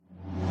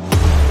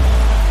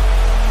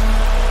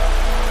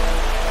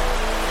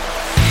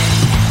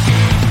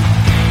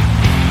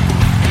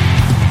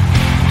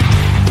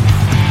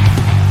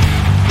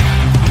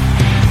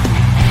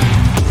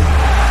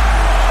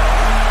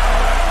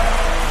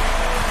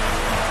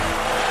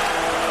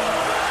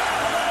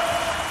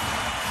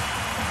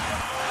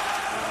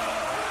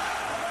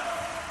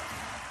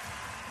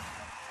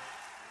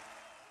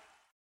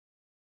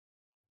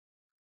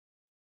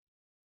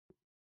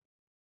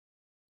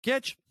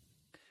Kitch.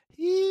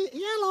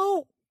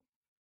 Yellow.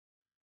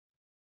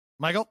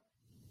 Michael.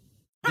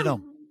 You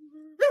know.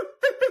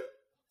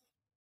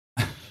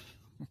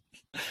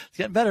 It's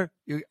getting better.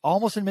 You're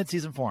almost in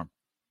mid-season form.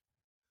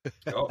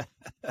 Oh.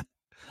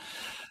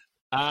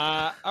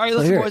 All right,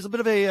 listen, boys. A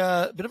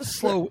bit of a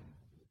slow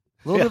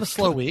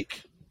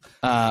week.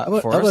 How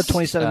about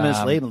 27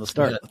 minutes late on the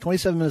start?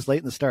 27 minutes late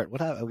in the start.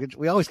 What happened?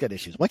 We always get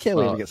issues. Why can't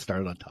we ever get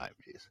started on time?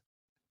 Jeez.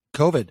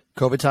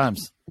 COVID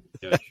times.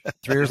 Yeah.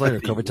 3 years later,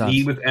 COVID times.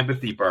 Lead with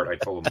empathy, Bart. I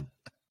told him.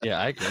 Yeah,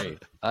 I agree.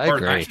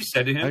 Bart, I actually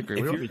said to him,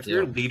 agree. if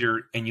you're a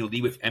leader and you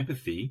lead with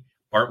empathy,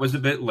 Bart was a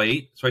bit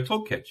late, so I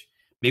told Kitch,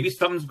 maybe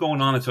something's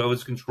going on that's out of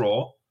his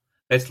control.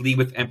 Let's lead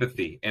with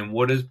empathy. And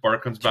what is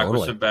Bart comes back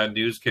with some bad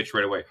news? Kitch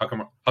right away. How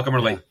come we're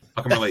late?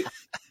 How come we're late?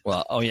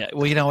 Well,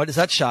 you know what? Does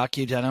that shock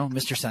you, Deno,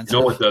 Mr. Sensitive?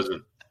 No, it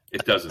doesn't.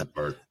 It doesn't,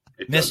 Bart.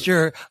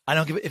 Mr. I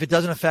don't give. If it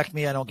doesn't affect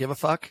me, I don't give a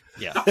fuck.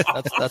 Yeah,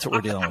 that's what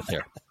we're dealing with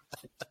here.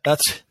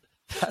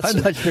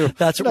 I'm not sure.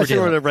 That's what I'm we're not sure we're in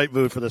doing. the right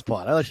mood for this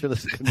pod. I'm not sure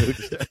this is a good mood.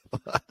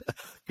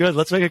 Good.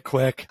 Let's make it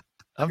quick.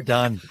 I'm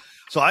done.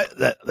 So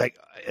it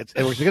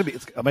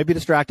might be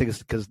distracting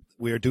because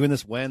we are doing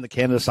this when the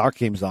Canada soccer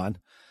game's on.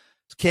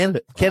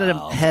 Canada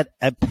had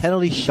a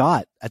penalty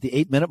shot at the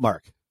 8-minute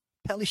mark.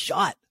 Penalty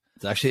shot.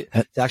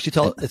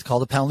 It's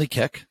called a penalty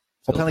kick.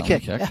 Penalty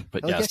kick. Yeah,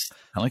 but penalty yes, kick.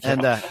 penalty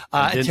kick.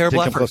 And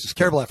terrible effort.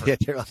 Terrible effort. Yeah,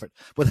 terrible effort.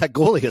 But that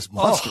goalie is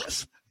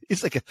monstrous.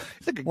 He's like a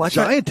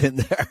giant in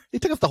there. He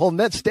took off the whole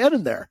net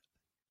standing there.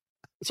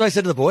 So I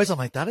said to the boys, I'm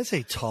like, that is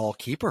a tall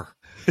keeper.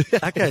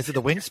 That guy's at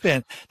the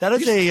wingspan. That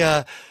is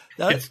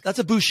that's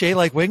a Boucher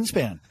like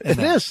wingspan. It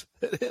is.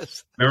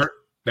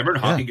 Remember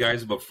in hockey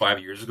guys about 5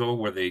 years ago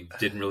where they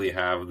didn't really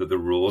have the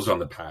rules on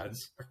the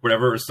pads or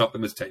whatever, or something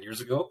was 10 years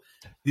ago?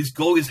 These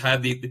goalies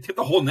had they tipped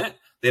the whole net.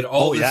 They had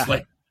all this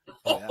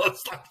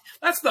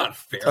that's not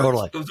fair.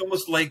 Totally. It was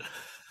almost like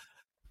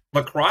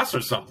lacrosse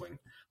or something.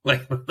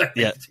 Like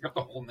they took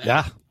the whole net.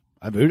 Yeah,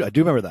 I do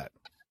remember that.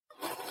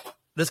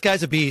 This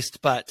guy's a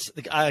beast, but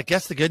I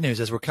guess the good news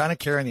is we're kind of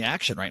carrying the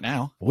action right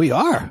now. We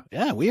are.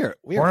 Yeah, we are.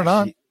 We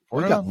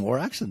got more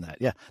action than that.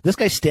 Yeah. This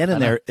guy's standing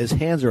there. His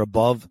hands are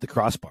above the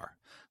crossbar.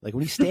 Like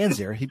when he stands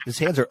there, his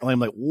hands are, I'm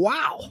like,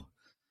 wow.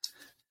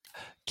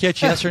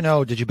 Kitch, yes or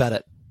no? Did you bet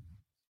it?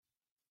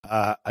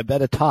 I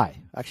bet a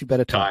tie. I actually bet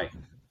a tie.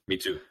 Me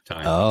too.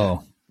 Tie.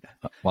 Oh.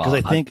 Because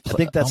I think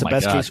that's the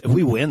best case. If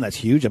we win, that's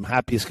huge. I'm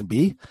happy as can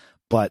be.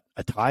 But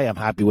a tie, I'm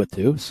happy with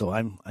too. So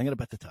I'm going to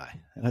bet the tie.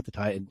 I bet the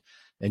tie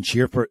and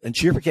cheer for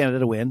Canada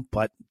to win.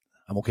 But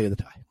I'm okay with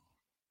the tie.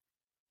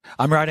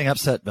 I'm riding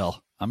upset,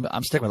 Bill.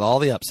 I'm sticking with all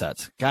the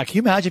upsets. God, can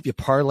you imagine if you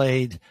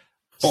parlayed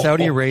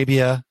Saudi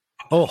Arabia,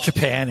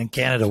 Japan, and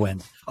Canada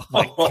win? Oh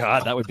my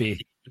God, that would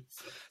be.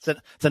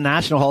 It's a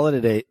national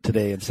holiday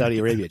today in Saudi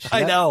Arabia.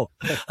 I know.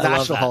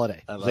 National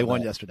holiday. They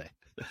won yesterday.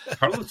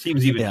 How do those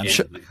teams even in?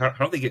 Sure. Like,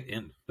 how do they get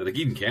in? Like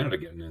even Canada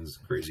getting in is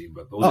crazy.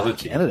 But those other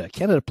teams.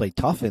 Canada played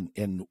tough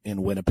in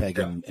Winnipeg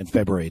in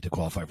February to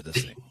qualify for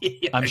this thing.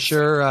 I'm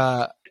sure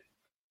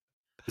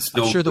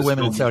the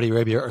women in Saudi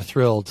Arabia are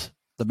thrilled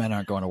the men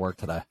aren't going to work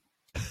today.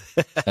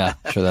 Yeah,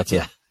 sure that's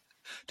it.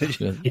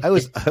 I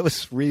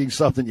was reading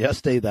something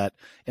yesterday that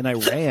in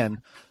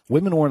Iran,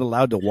 women weren't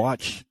allowed to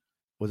watch,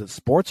 was it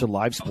sports or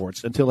live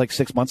sports, until like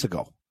 6 months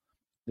ago.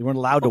 They weren't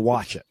allowed to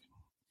watch it.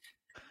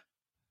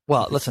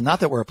 Well, listen, not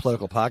that we're a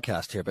political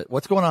podcast here, but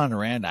what's going on in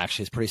Iran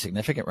actually is pretty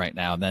significant right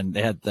now. And then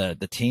they had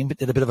the team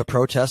did a bit of a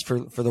protest for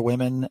the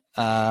women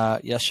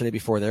yesterday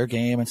before their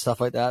game and stuff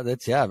like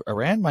that.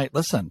 Iran might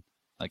listen.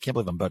 I can't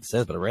believe I'm about to say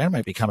this, but Iran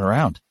might be coming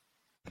around.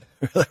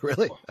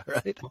 Really? All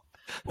right.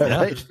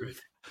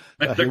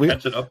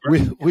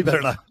 We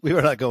better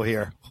not go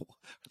here.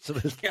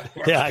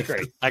 Yeah, I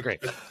agree.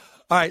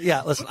 All right,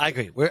 yeah, listen, I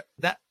agree.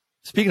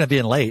 Speaking of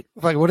being late,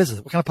 what is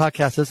this? What kind of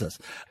podcast is this?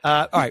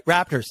 All right,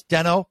 Raptors.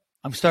 Deno,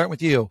 I'm starting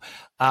with you.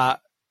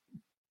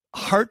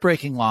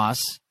 Heartbreaking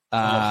loss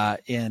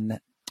in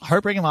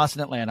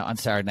Atlanta on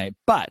Saturday night.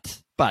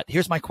 But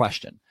here's my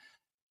question.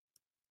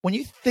 When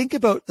you think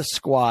about the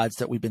squads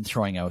that we've been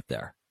throwing out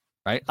there,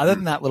 right? Other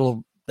than that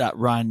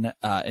run,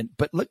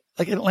 but look,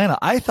 like in Atlanta,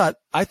 I thought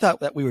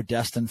that we were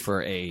destined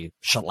for a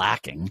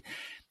shellacking.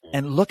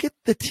 And look at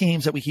the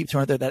teams that we keep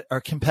throwing out there that are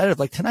competitive.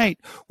 Like tonight,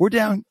 we're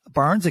down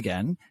Barnes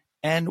again,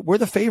 and we're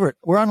the favorite.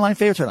 We're online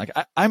favorites. Like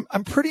I'm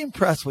pretty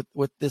impressed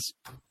with this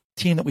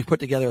team that we put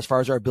together as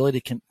far as our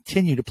ability to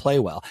continue to play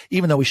well,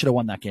 even though we should have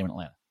won that game in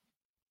Atlanta.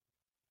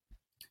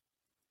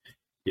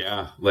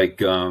 Yeah,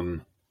 like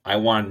I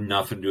wanted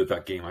nothing to do with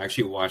that game. I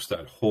actually watched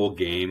that whole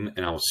game,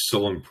 and I was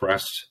so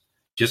impressed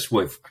just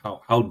with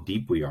how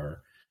deep we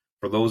are.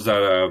 For those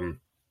that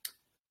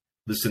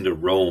listen to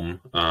Rome,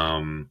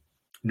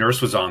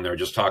 Nurse was on there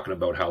just talking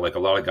about how like a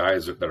lot of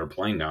guys that are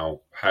playing now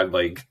had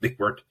like they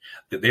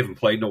haven't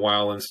played in a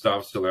while and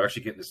stuff, so they're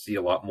actually getting to see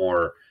a lot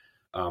more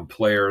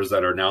players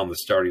that are now in the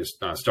starting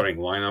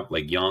lineup.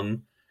 Like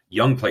Young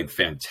played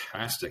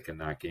fantastic in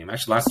that game.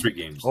 Actually, last 3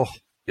 games,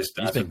 his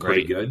stats been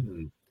pretty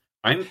good.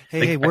 And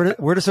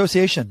word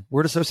association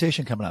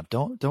coming up.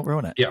 Don't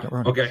ruin it. Yeah, don't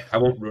ruin okay, I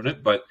won't ruin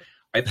it, but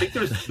I think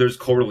there's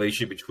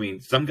correlation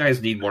between some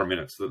guys need more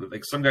minutes.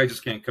 Like some guys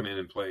just can't come in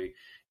and play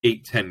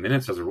 8-10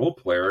 minutes as a role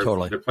player.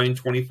 Totally. They're playing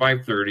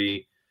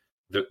 25-30.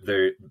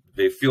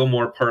 They feel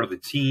more part of the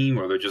team,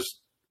 or they're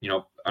just,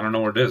 I don't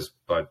know what it is.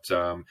 But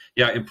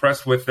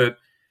impressed with it.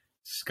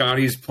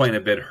 Scotty's playing a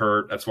bit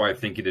hurt. That's why I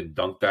think he didn't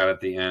dunk that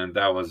at the end.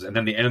 And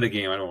then the end of the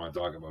game, I don't want to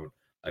talk about.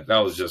 Like, that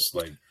was just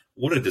like,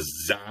 what a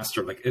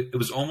disaster. Like, it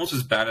was almost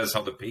as bad as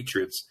how the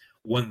Patriots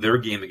won their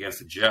game against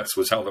the Jets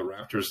was how the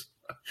Raptors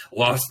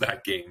lost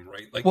that game,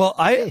 right? Like, well,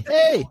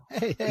 hey.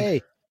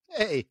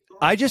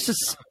 I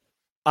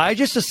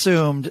just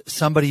assumed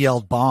somebody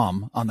yelled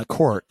bomb on the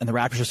court and the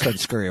Raptors just started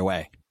to scurry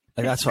away.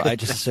 Like, that's what I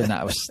just assumed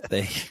that was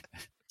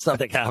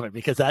something happened,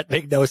 because that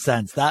made no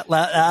sense. That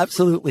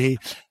absolutely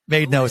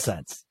made no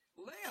sense.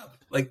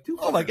 Like,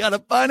 oh my God, a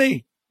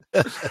bunny.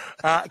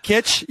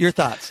 Kitch, your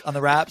thoughts on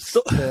the Raps,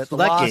 the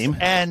loss game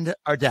and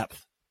our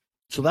depth.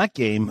 So that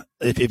game,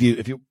 if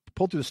you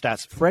pull through the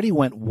stats, Freddie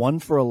went 1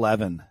 for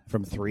 11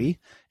 from 3,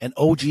 and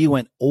OG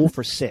went 0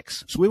 for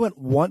 6. So we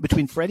went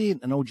between Freddie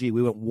and OG,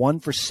 we went 1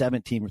 for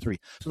 17 from 3.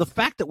 So the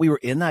fact that we were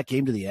in that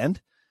game to the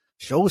end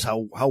shows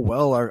how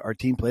well our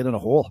team played on a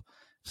whole.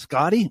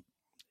 Scotty,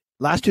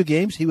 last 2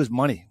 games, he was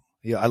money.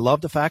 Yeah, I love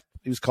the fact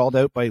he was called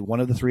out by one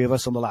of the 3 of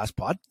us on the last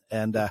pod,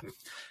 and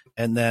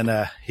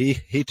then he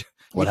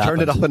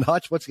turned it up a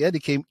notch once again. He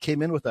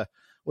came in with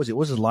what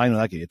was his line in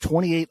that game?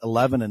 28,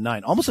 11, and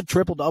 9. Almost a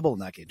triple-double in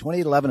that game.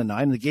 28, 11, and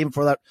 9. And the game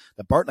before that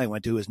Bart and I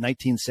went to was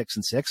 19, 6,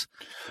 and 6.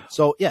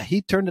 So, yeah,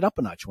 he turned it up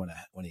a notch when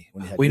he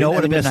had. We know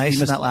what would have been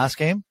nice in that last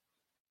game?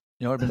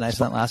 You know what would have been nice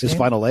in that last game? His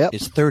final layup?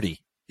 It's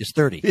 30. It's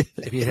 30.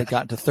 If he had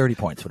gotten to 30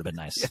 points, it would have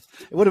been nice. Yeah,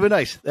 it would have been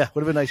nice. Yeah,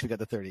 would have been nice if we got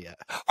to 30, yeah.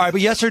 All right,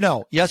 but yes or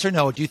no? Yes or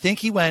no? Do you think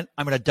he went,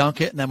 I'm going to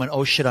dunk it, and then went,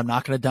 oh, shit, I'm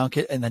not going to dunk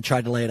it, and then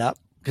tried to lay it up?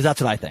 Because that's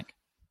what I think.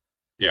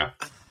 Yeah.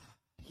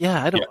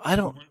 Yeah, I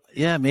don't.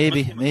 Yeah,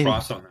 maybe.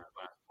 Across on that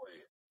last play,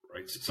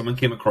 right? Someone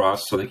came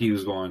across, so I think he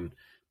was going.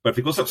 But if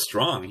he goes up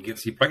strong, he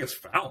probably gets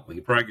fouled.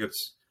 He probably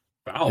gets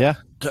fouled.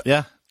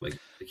 Yeah. Like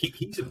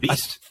he's a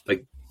beast.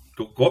 Like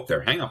go up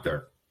there, hang up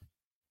there.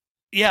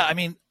 Yeah, I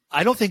mean,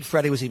 I don't think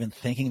Freddie was even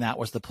thinking that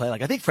was the play.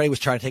 Like, I think Freddie was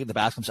trying to take it to the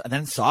basket and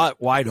then saw it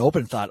wide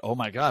open and thought, oh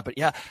my God. But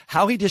yeah,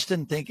 how he just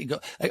didn't think and go.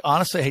 Like,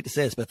 honestly, I hate to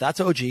say this, but if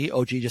that's OG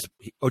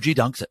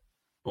dunks it.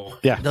 Oh.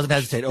 Yeah, doesn't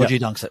hesitate. OG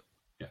dunks it.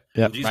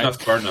 Yeah. OG's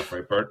not smart enough,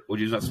 right, Bart?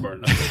 OG's not smart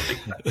enough.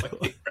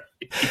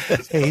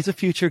 Hey, he's a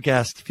future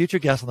guest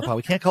on the pod.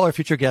 We can't call our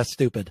future guest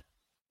stupid.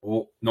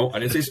 Oh, no, I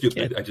didn't say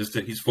stupid. I just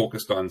said he's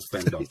focused on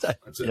slam dunk.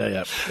 That's it.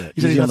 Yeah.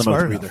 He's on the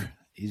mouth breather.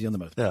 Easy on the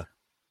mouth. Yeah.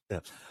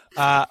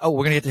 We're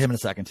going to get to him in a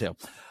second, too.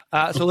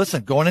 So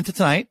listen, going into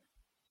tonight,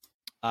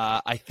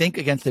 I think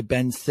against the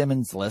Ben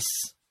Simmons-less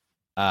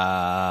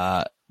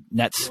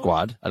Nets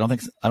squad, I don't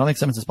think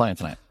Simmons is playing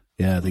tonight.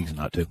 Yeah, I think he's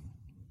not too.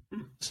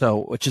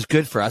 So, which is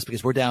good for us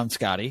because we're down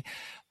Scotty.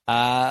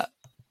 But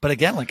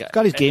again, like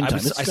Scotty's game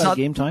time.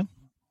 Game time.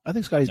 I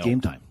think Scotty's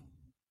game time.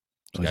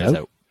 So he's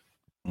out.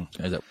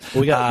 He's out.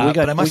 We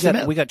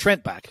got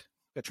Trent back.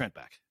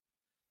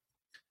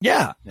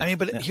 Yeah. I mean,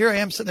 but here I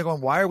am sitting there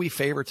going, why are we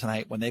favored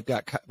tonight when they've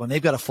got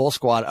a full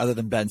squad other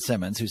than Ben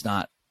Simmons, who's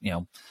not,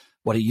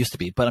 what he used to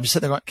be. But I'm just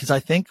sitting there going, because I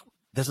think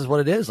this is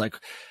what it is. Like,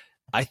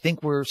 I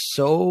think we're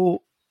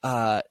so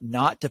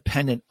not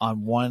dependent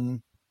on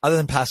one other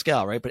than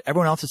Pascal, right? But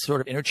everyone else is sort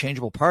of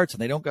interchangeable parts,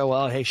 and they don't go,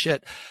 well, hey,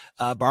 shit,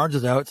 Barnes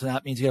is out, so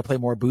that means you got to play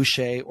more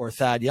Boucher or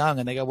Thad Young,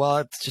 and they go, well,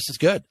 it's just as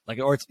good, like,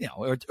 or it's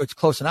or it's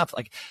close enough.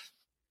 Like,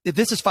 if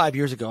this is 5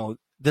 years ago,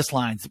 this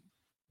line's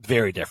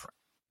very different,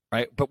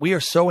 right? But we are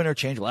so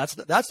interchangeable.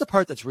 That's the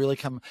part that's really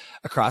come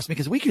across me,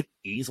 because we could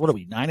easily, what are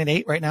we,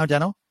 9-8 right now,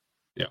 Deno?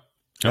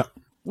 Yeah.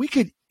 We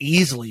could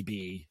easily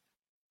be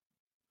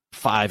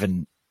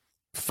 5-11,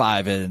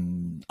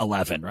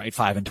 right?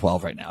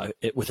 5-12 right now,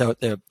 without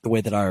the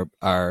way that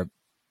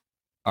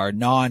our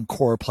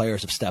non-core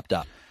players have stepped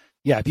up.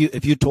 Yeah,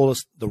 if you told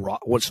us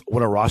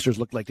what our rosters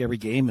looked like every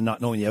game and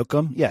not knowing the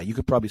outcome, yeah, you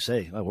could probably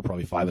say we're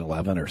probably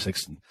 5-11 or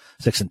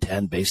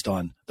 6-10 based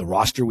on the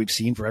roster we've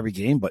seen for every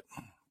game. But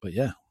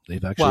yeah,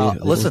 they've actually. Well,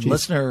 listen,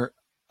 listener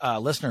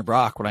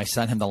Brock, when I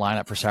sent him the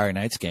lineup for Saturday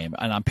night's game,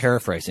 and I'm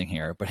paraphrasing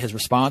here, but his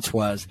response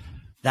was,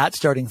 "That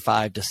starting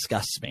five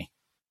disgusts me."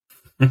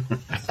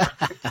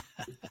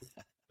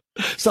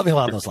 Something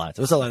along those lines.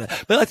 It was something like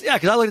that. But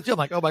because I looked at you, I'm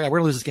like, oh my God, we're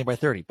gonna lose this game by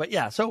 30. But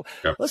yeah, so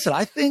listen,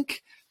 I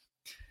think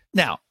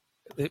now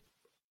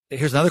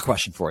here's another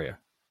question for you.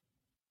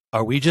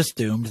 Are we just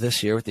doomed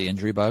this year with the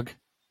injury bug?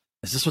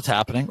 Is this what's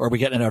happening, or are we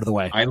getting it out of the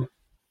way?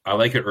 I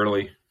like it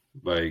early.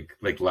 Like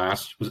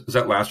was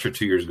that last year,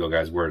 2 years ago,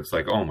 guys, where it's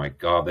like, oh my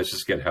God, let's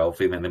just get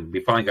healthy. And then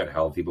we finally got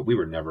healthy, but we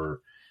were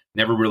never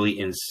really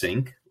in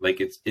sync. Like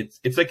it's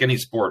like any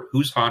sport.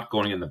 Who's hot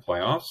going in the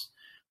playoffs?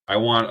 I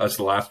want us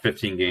the last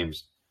 15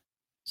 games.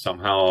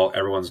 Somehow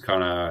everyone's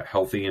kind of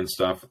healthy and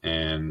stuff,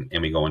 and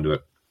we go into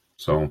it.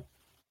 So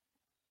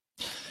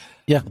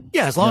yeah.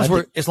 As long as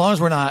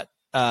we're not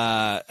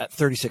at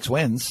 36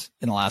 wins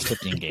in the last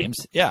 15 games.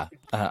 Yeah,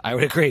 I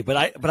would agree. But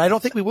I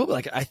don't think we will.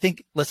 Like, I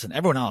think, listen,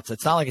 everyone else,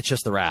 it's not like it's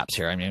just the Raps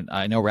here. I mean,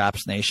 I know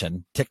Raps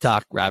Nation,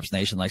 TikTok Raps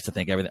Nation likes to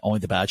think only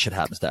the bad shit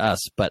happens to us.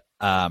 But,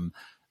 I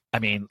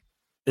mean,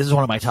 this is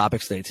one of my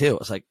topics today too.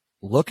 It's like,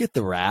 look at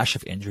the rash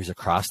of injuries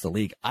across the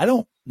league. I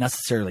don't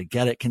necessarily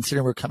get it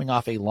considering we're coming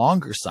off a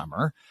longer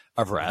summer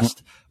of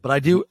rest, but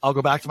I'll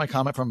go back to my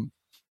comment from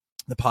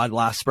the pod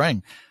last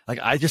spring. Like,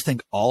 I just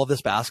think all of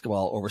this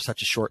basketball over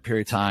such a short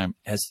period of time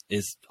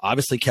is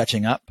obviously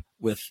catching up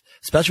with,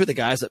 especially with the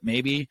guys that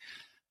maybe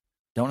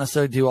don't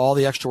necessarily do all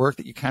the extra work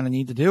that you kind of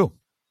need to do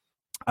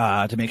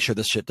to make sure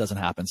this shit doesn't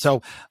happen.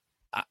 So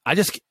I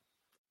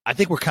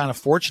think we're kind of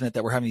fortunate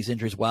that we're having these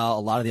injuries while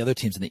a lot of the other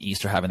teams in the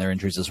East are having their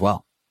injuries as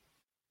well.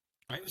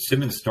 I have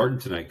Simmons starting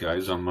tonight,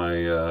 guys, on my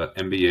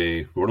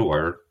NBA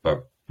RotoWire,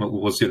 but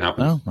we'll see what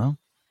happens. Oh, well.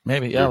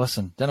 Maybe, yeah.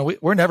 Listen, Deno,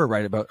 we're never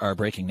right about our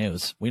breaking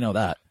news. We know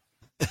that.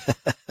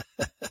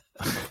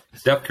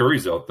 Steph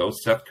Curry's out, though.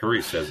 Steph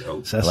Curry says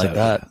out. I like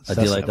that. I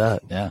do like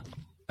that. Yeah.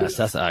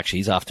 Seth, actually,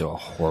 he's off to a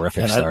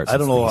horrific start. I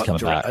don't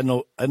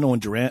know. I know when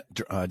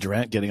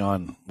Durant getting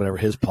on whatever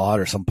his pod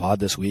or some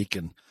pod this week,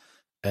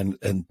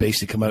 and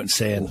basically come out and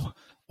saying,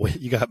 well,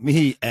 "You got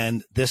me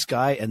and this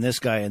guy and this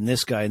guy and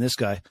this guy and this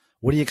guy.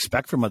 What do you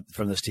expect from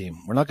this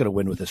team? We're not going to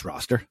win with this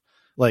roster."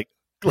 Like.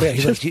 Yeah,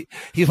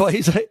 he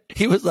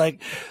was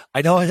like,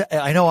 I know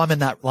I'm in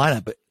that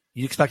lineup, but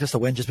you expect us to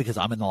win just because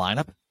I'm in the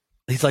lineup?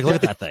 He's like, look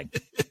at that thing.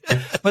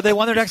 But they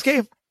won their next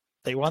game.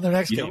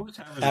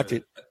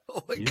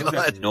 Oh my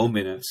God. No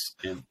minutes,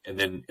 and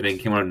then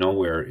came out of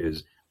nowhere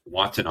is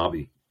Watson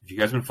Abe. Have you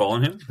guys been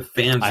following him? The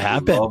fans. I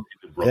have been.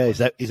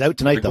 Yeah, he's out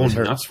tonight though. He's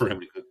nuts for him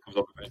when he comes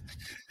up with it.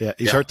 Yeah,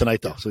 he's hurt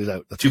tonight though, so he's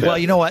out. That's too bad. Well,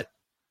 you know what?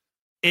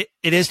 It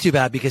is too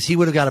bad because he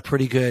would have got a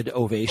pretty good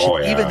ovation,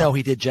 even though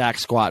he did jack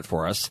squat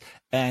for us.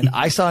 And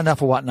I saw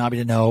enough of Watanabe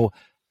to know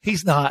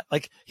he's not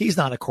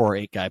a core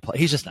 8 guy play.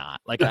 He's just not.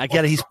 Like, I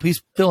get it.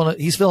 He's filling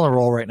a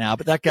role right now,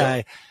 but that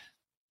guy,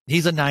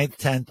 he's a 9th,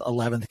 10th,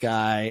 11th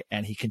guy,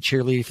 and he can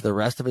cheerlead for the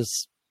rest of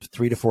his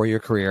 3 to 4 year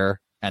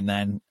career. And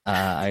then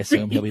I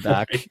assume he'll be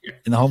back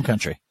in the home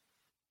country.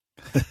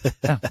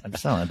 Yeah, I'm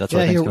just telling you. That's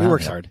what he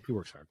works hard. He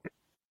works hard.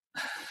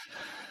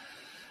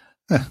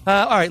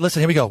 All right, listen,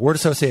 here we go. Word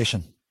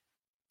association.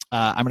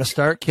 I'm going to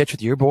start, Kitch,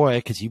 with your boy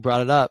because you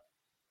brought it up.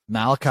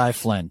 Malachi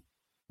Flynn.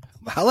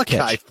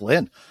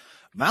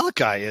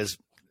 Malachi is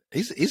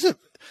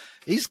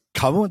he's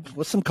coming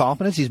with some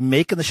confidence. He's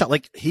making the shot.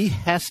 Like, he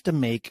has to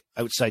make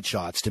outside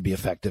shots to be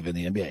effective in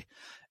the NBA,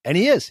 and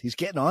he is. He's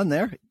getting on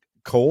there,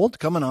 cold,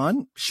 coming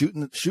on,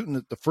 shooting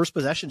the first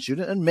possession,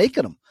 shooting and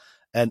making them.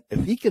 And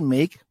if he can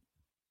make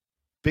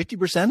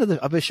 50%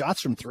 of his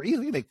shots from three, he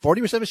can make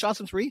 40% of his shots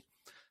from three.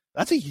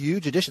 That's a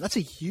huge addition. That's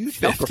a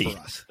huge number for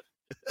us.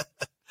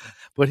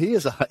 But he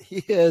is.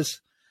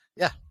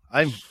 Yeah,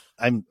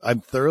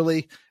 I'm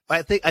thoroughly.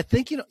 I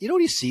think you know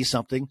when you see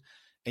something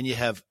and you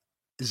have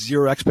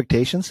zero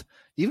expectations,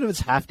 even if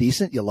it's half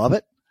decent, you love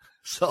it.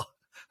 So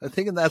I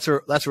think that's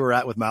where we're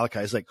at with Malachi.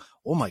 It's like,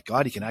 oh my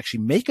God, he can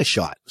actually make a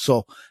shot.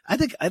 So I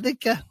think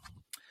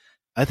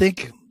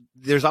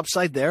there's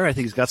upside there. I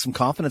think he's got some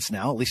confidence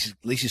now. At least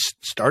he's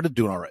started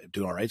doing all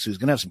right. So he's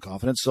gonna have some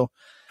confidence. So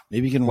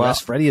maybe you can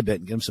rest Freddie a bit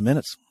and give him some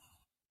minutes.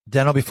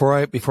 Deno, before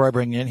I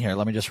bring you in here,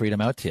 let me just read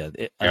them out to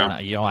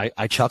you.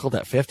 I chuckled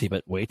at 50,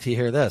 but wait till you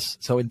hear this.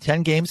 So in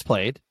 10 games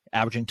played,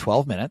 averaging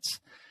 12 minutes,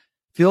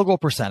 field goal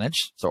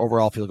percentage, so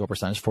overall field goal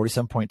percentage,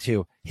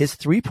 47.2. His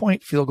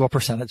 3-point field goal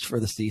percentage for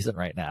the season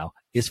right now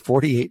is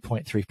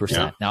 48.3%.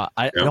 Yeah. Now,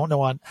 I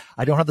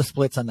don't have the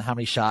splits on how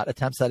many shot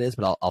attempts that is,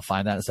 but I'll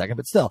find that in a second.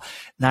 But still,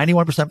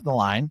 91% from the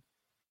line.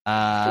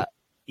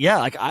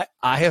 Like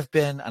I have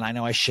been, and I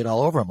know I shit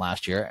all over him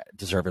last year,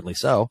 deservedly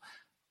so.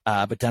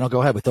 But Deno,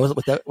 go ahead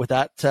with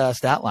that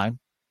stat line.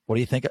 What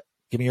do you think?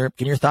 Give me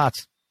your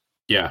thoughts.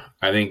 Yeah,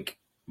 I think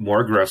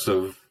more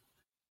aggressive,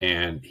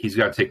 and he's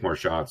got to take more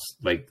shots.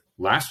 Like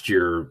last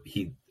year,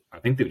 I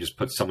think they just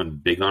put someone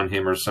big on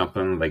him or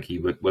something. Like he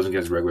wasn't getting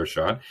his regular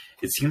shot.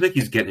 It seems like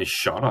he's getting his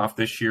shot off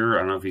this year. I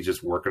don't know if he's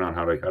just working on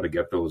how to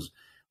get those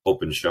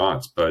open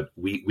shots, but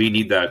we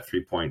need that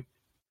 3-point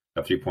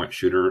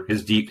shooter.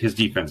 His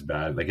defense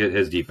bad. Like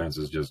his defense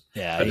is just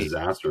a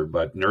disaster.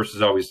 But Nurse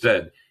has always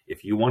said,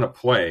 if you want to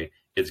play,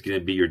 it's going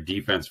to be your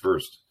defense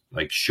first.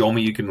 Like, show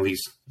me you can at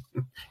least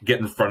get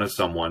in front of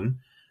someone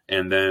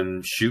and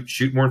then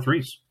shoot more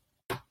threes.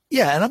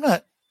 Yeah, and I'm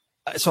not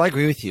 – so I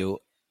agree with you.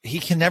 He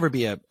can never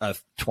be a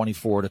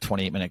 24 to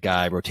 28-minute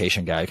guy,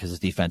 rotation guy, because his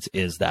defense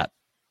is that.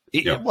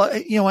 Yeah. Well,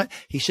 you know what?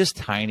 He's just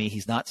tiny.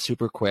 He's not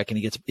super quick, and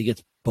he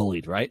gets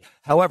bullied, right?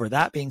 However,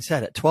 that being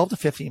said, at 12 to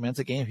 15 minutes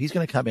a game, he's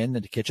going to come in,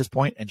 and to Kitch's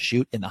point, and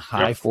shoot in the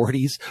high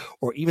 40s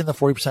or even the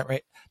 40%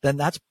 rate. Then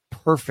that's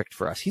perfect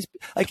for us. He's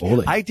like,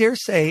 totally. I dare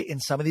say, in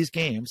some of these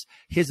games,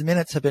 his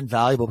minutes have been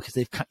valuable because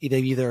they've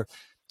either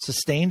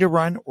sustained a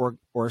run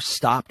or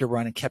stopped a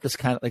run and kept us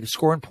kind of like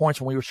scoring points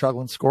when we were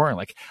struggling scoring.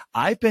 Like,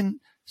 I've been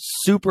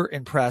super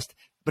impressed.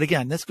 But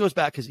again, this goes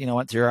back because you know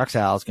what? Xerox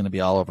Al is going to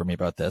be all over me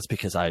about this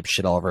because I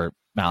shit all over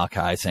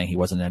Malachi saying he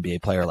wasn't an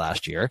NBA player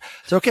last year.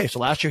 So, okay. So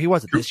last year he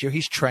wasn't. This year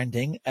he's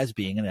trending as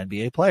being an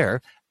NBA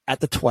player at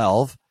the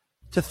 12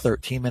 to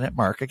 13 minute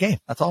mark a game.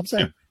 That's all I'm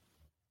saying.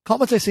 Call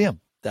him as I see him,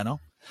 Deno.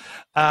 You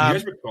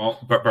guys recall,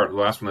 Bart, the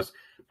last one is,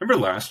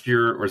 remember last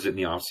year, or was it in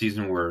the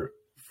offseason where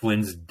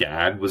Flynn's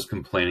dad was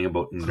complaining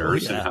about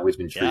Nurse and how he's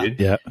been treated?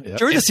 Yeah.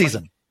 During the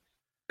season.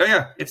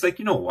 It's like,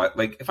 you know what?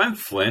 Like, if I'm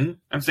Flynn,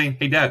 I'm saying,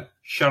 hey, Dad,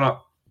 shut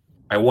up.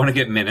 I want to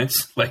get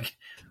minutes. Like,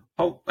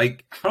 how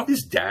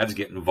these dads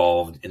get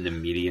involved in the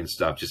media and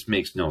stuff just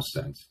makes no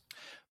sense.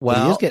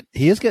 Well,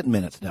 he is getting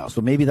minutes now, so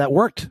maybe that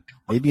worked.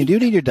 Maybe you do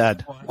need your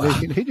dad.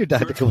 You need your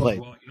dad to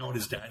complain. Well, you know what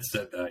his dad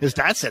said that. His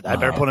dad said, I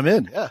better put him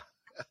in. Yeah.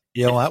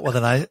 You know what? Well,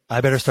 then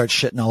I better start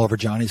shitting all over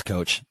Johnny's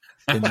coach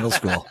in middle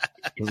school.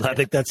 I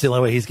think that's the only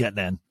way he's getting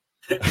in.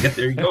 Yeah,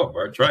 there you go,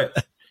 Bart. Try it.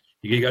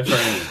 You got to try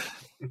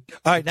it.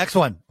 All right, next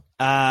one.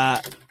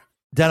 Deno,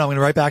 I'm going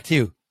to write back to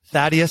you.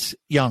 Thaddeus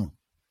Young.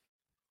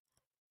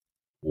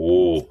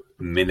 Oh,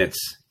 minutes.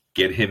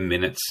 Get him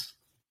minutes.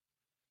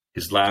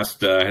 His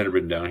last, I had it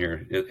written down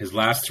here. His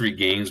last 3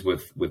 games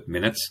with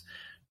minutes,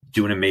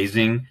 doing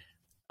amazing.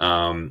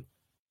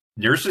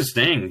 Nurse is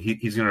staying.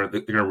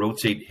 They're gonna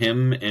rotate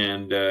him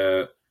and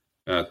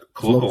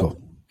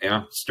Koloko.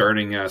 Yeah,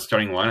 starting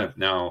lineup.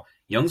 Now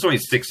Young's only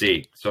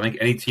 6'8", so I think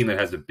any team that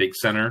has a big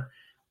center,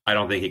 I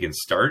don't think he can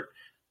start.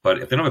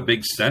 But if they don't have a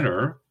big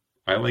center,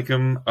 I like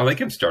him. I like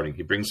him starting.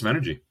 He brings some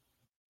energy.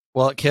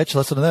 Well, Kitch,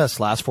 listen to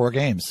this. Last 4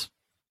 games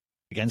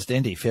against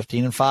Indy,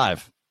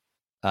 15-5.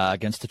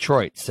 Against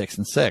Detroit,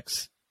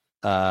 6-6.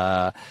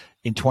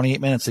 In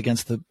 28 minutes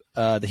against the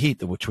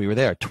Heat, which we were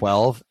there,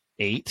 12,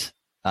 8,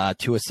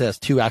 2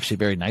 assists, 2 actually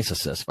very nice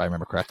assists, if I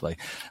remember correctly.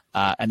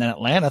 And then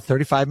Atlanta,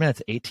 35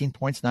 minutes, 18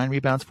 points, 9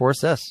 rebounds, 4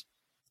 assists.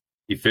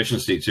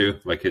 Efficiency too,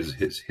 like his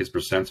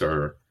percents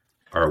are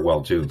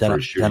well too.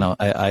 Deno,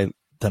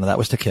 Deno, that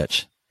was to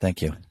Kitch.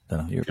 Thank you.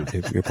 Deno,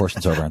 your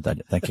portion's over on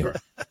that. Thank you.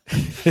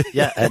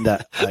 Yeah, and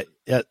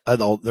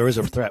there is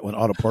a threat when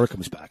Otto Porter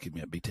comes back, he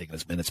might be taking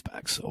his minutes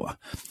back. So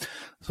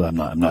I'm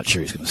not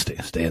sure he's going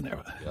to stay in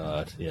there.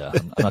 God, yeah,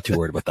 I'm not too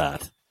worried about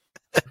that.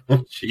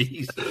 Oh,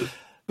 Jesus.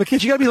 But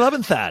Kitch, you got to be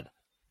loving Thad.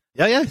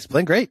 Yeah, he's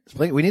playing great.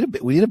 We need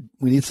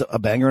a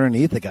banger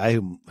underneath, a guy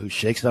who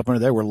shakes it up under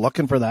there. We're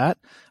looking for that.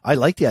 I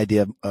like the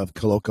idea of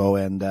Koloko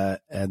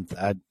and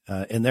Thad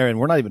in there, and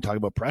we're not even talking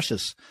about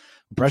Precious.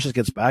 When Precious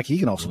gets back, he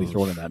can also be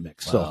thrown in that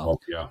mix. So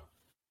yeah.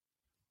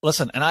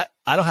 Listen, and I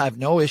don't have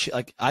no issue.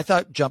 Like I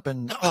thought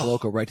jumping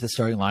Koloko right to the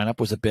starting lineup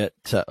was a bit.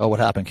 What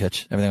happened,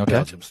 Kitch? Everything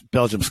okay?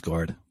 Belgium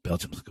scored. Well,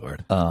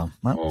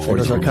 there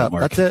goes our cup.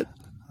 That's it.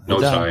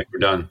 No tie. We're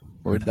done.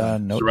 We're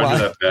done. No surrender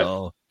that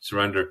bet.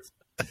 Surrender.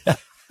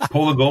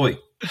 Pull the goalie.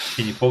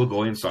 Can you pull the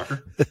goalie in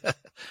soccer?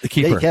 The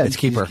keeper. Yeah, it's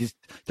keeper.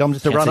 Tell him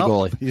just to run up.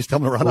 Goalie. You just tell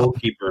him to run up.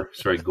 Goalkeeper.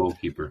 Sorry,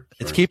 goalkeeper.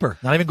 It's keeper.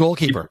 Not even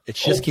goalkeeper.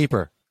 It's just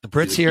keeper. The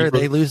Brits here,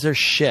 they lose their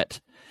shit.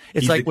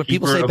 It's like when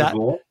people say back.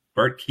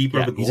 Bart,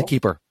 keeper of the goal? He's a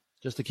keeper.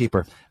 Just a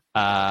keeper.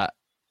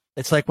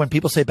 It's like when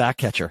people say back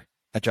catcher.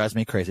 That drives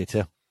me crazy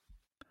too.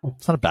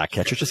 It's not a back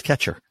catcher. It's just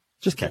catcher.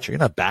 Just catcher. You're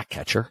not a back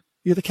catcher.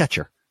 You're the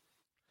catcher.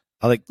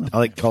 I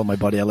like calling my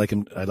buddy. I like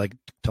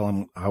tell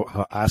him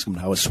ask him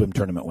how his swim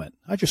tournament went.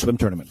 How'd your swim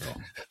tournament go?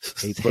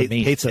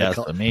 Hates it.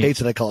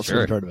 I call it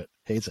swim tournament.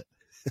 Hates it.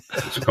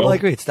 Well, I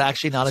agree. It's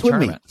actually not a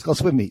tournament. Meet. It's called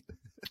swim meet.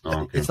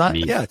 Oh, okay. It's not.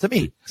 Meet. Yeah, it's a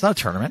meet. It's not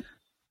a tournament.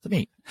 It's a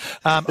meet.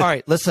 All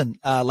right. Listen.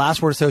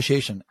 Last word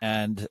association,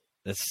 and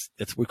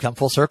we've come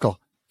full circle.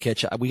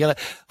 Kitch,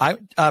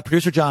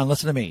 producer John,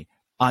 listen to me.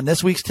 On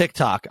this week's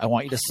TikTok, I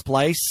want you to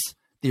splice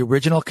the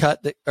original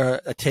cut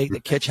a take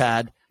that Kitch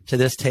had to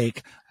this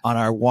take on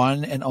our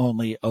one and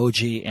only OG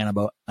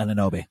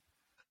Anunoby.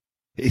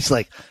 He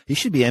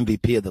should be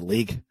MVP of the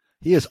league.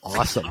 He is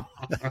awesome.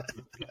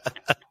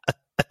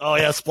 Oh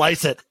yeah,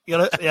 splice it.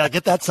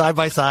 Get that side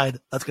by side.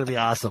 That's gonna be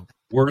awesome.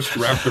 Worst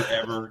Raptor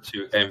ever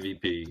to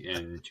MVP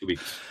in 2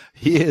 weeks.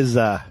 He is.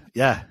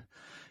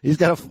 He's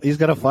got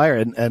a fire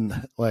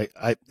and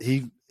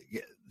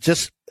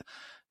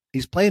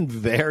he's playing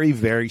very,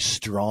 very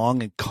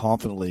strong and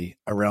confidently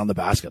around the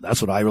basket.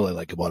 That's what I really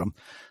like about him.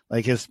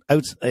 Like his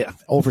outs,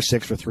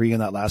 0-for-6 for 3 in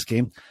that last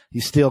game.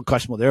 He's still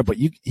questionable there, but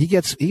he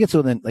gets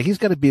within, like he's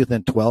got to be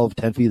within 12,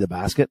 10 feet of the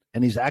basket,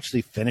 and he's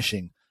actually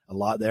finishing a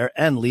lot there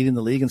and leading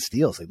the league in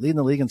steals.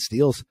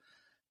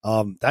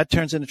 That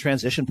turns into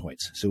transition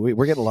points. So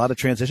we're getting a lot of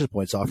transition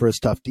points off for his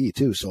tough D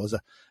too. So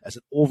as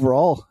an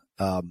overall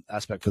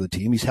aspect for the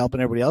team, he's helping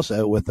everybody else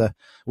out with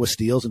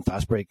steals and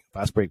fast break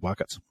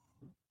buckets.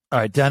 All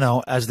right,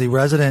 Deno, as the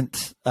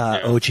resident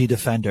OG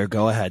defender,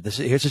 go ahead. This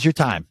is your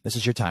time. This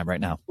is your time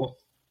right now. Well,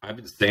 I've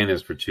been saying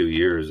this for 2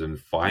 years, and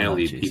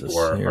finally people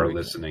are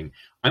listening.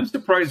 I'm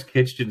surprised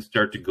Kitch didn't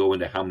start to go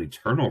into how many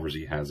turnovers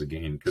he has a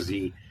game, because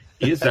he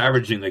is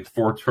averaging like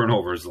 4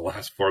 turnovers the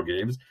last 4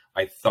 games.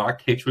 I thought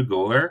Kitch would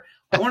go there.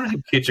 I want to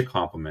give Kitch a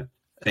compliment.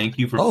 Thank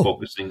you for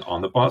focusing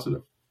on the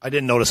positive. I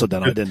didn't notice it,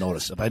 Deno. I didn't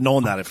notice. If I'd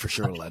known that, I for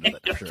sure would have landed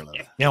it.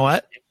 You know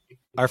what?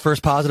 Our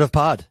first positive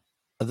pod.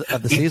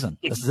 of the season.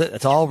 This is it.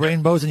 It's all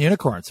rainbows and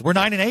unicorns. We're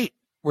 9-8.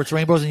 It's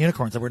rainbows and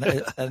unicorns, and we're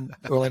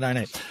only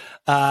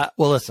 9-8.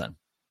 Well, listen.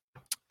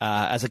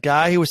 As a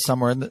guy who was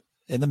somewhere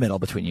in the middle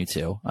between you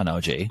two on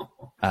OG,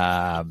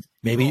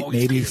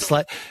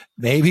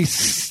 maybe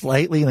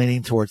slightly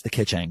leaning towards the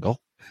Kitch angle.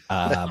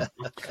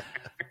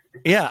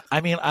 Yeah,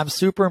 I mean, I'm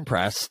super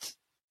impressed.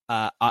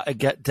 I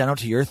get Deno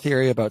to your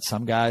theory about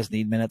some guys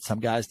need minutes, some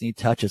guys need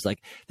touches. Like,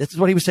 this is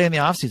what he was saying in the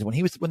offseason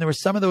when there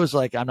was some of those,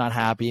 like, I'm not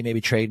happy,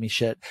 maybe trade me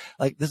shit.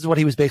 Like, this is what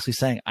he was basically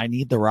saying. I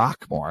need the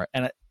rock more,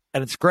 and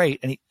it's great.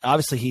 And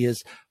he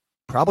is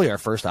probably our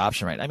first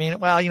option, right? I mean,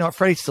 well, you know,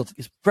 Freddie's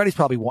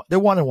probably they're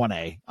 1 and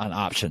 1A on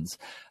options,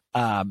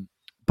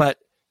 but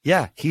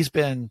yeah, he's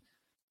been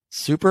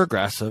super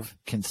aggressive,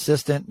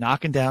 consistent,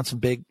 knocking down some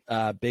big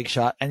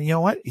shot. And you know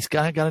what? He's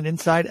got an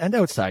inside and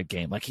outside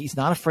game. Like, he's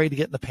not afraid to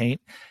get in the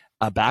paint,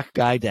 back a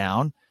guy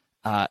down,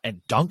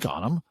 and dunk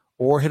on him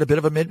or hit a bit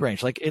of a mid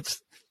range. Like,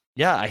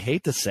 I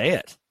hate to say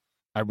it.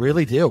 I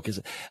really do.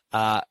 Cause,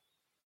 and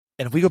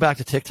if we go back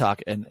to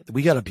TikTok, and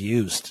we got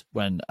abused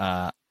when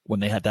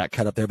they had that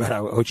cut up there about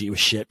how OG was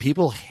shit.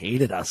 People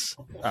hated us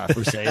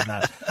for saying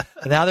that.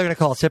 And now they're going to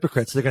call us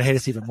hypocrites. So they're going to hate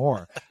us even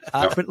more.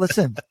 But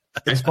listen,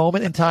 it's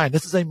moment in time.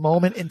 This is a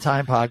moment in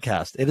time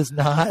podcast. It is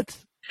not.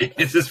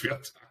 It's just real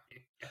time.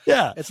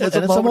 Yeah, it's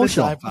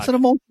emotional. It's an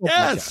emotional.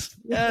 Yes,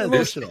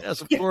 emotional.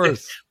 Yes, of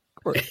course.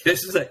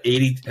 This is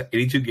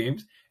 82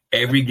 games.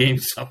 Every game,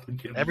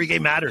 every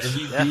game matters.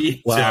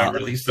 Wow.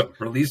 Release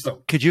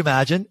them. Could you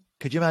imagine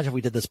if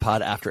we did this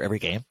pod after every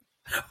game?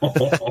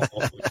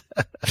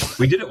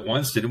 We did it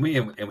once, didn't we?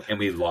 And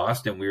we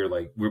lost, and we were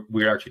like, we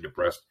were actually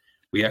depressed.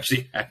 We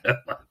actually had to,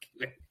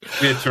 we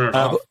had to turn it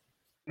off.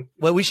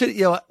 Well, we should,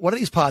 one of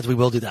these pods, we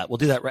will do that. We'll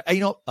do that. Right. I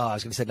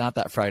was going to say not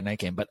that Friday night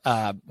game, but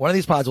one of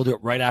these pods, we'll do it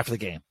right after the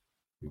game.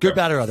 Good,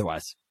 bad, or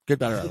otherwise. Yeah,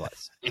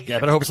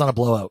 but I hope it's not a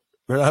blowout.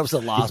 I hope it's a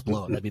lost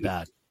blowout. That'd be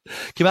bad. Can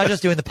you imagine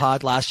us doing the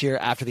pod last year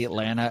after the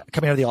Atlanta,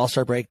 coming out of the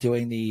All-Star break,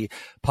 doing the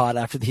pod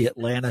after the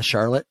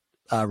Atlanta-Charlotte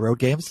road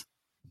games?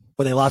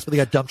 Where they lost, but they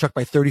got dump trucked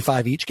by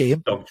 35 each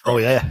game. Oh,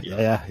 yeah.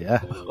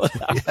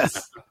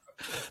 Yes.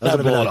 That would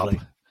have been ugly.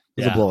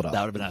 That would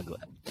have been ugly.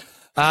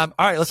 All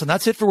right, listen,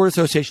 that's it for word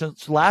association.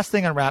 So last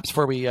thing on Raps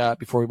before we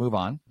move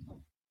on.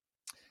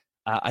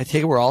 I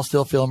take it we're all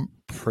still feeling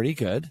pretty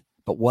good,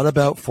 but what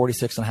about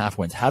 46.5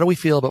 wins? How do we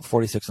feel about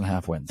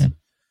 46.5 wins?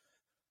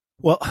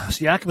 Well,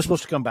 Siakam was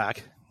supposed to come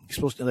back.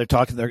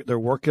 They're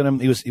working him.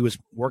 He was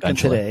working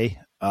Eventually.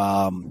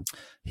 today.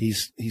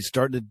 He's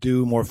starting to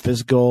do more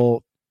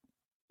physical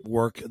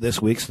work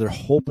this week, so they're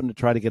hoping to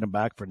try to get him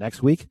back for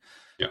next week.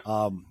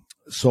 Yeah.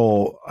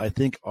 So I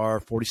think our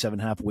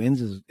 47.5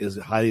 wins is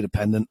highly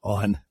dependent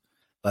on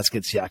let's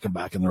get Siakam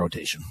back in the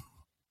rotation.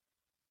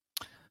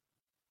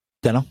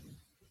 Deno?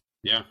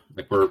 Yeah,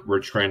 like we're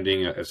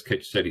trending, as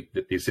Kitch said,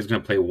 he's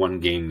going to play one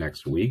game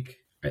next week.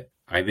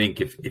 I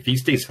think if he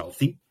stays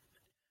healthy,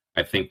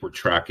 I think we're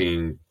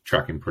tracking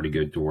pretty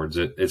good towards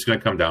it. It's going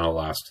to come down to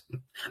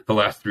the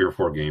last 3 or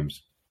 4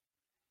 games.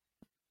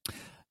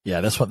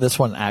 Yeah, this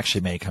one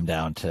actually may come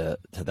down to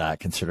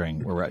that,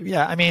 considering where we're at.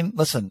 Yeah, I mean,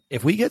 listen,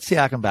 if we get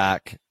Siakam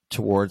back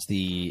towards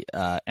the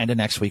end of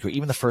next week or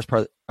even the first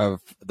part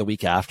of the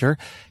week after,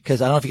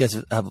 because I don't know if you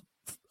guys have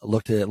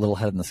looked at it a little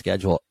ahead in the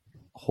schedule.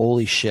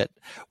 Holy shit.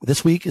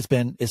 This week is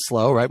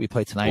slow, right? We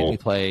play tonight, we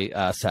play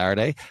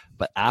Saturday,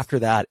 but after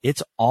that,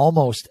 it's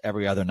almost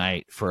every other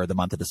night for the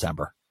month of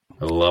December.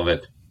 I love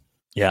it.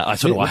 Yeah,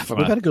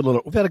 we've had a good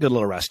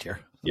little rest here.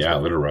 Yeah, a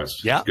little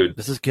rest. Yeah, good.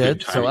 This is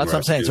good. So that's what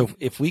I'm saying. Too. So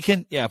if we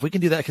can do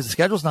that, because the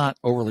schedule's not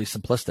overly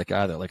simplistic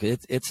either. Like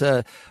it's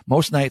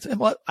most nights,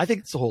 and I think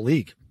it's the whole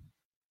league.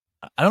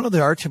 I don't know if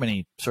there are too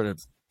many sort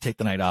of take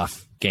the night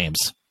off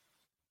games.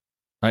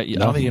 Right? I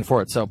don't think you can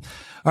afford it. So, all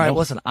right, well,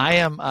 listen, I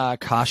am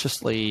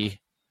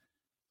cautiously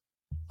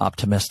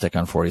optimistic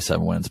on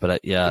 47 wins, but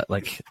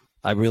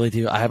I really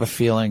do. I have a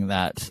feeling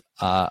that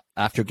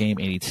after game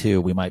 82,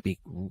 we might be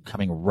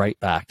coming right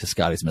back to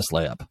Scotty's missed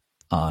layup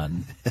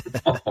on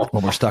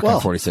when we're stuck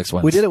on 46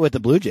 wins. We did it with the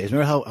Blue Jays.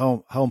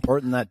 Remember how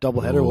important that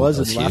doubleheader was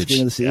in the last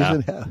game of the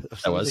season? Yeah.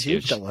 That was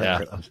huge.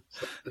 Yeah.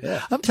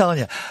 I'm telling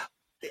you,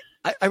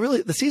 I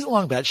really, the season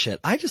long bet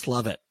shit, I just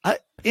love it.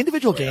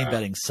 Individual game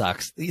betting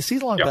sucks. The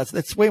season long bets,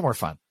 it's way more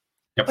fun.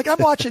 Yep. Like I'm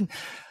watching.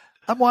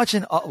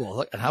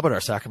 Look, and how about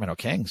our Sacramento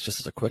Kings? Just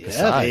as a quick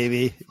aside,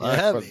 baby.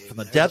 From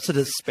the depths of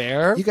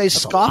despair. You guys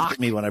scoffed at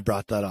me when I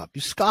brought that up.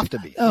 You scoffed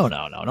at me. Oh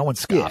no one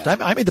scoffed. Yeah.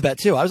 I made the bet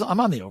too. I'm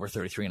on the over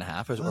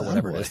 33.5 or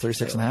whatever it is,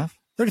 36.5,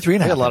 33.5.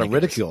 I got a lot of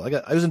ridicule.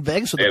 I was in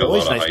Vegas with the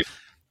boys.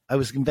 I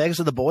was in Vegas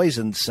with the boys,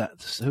 and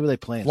who were they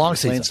playing? Long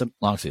season.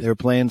 They were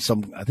playing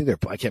some. I can't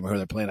remember who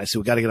they're playing. I said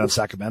we got to get on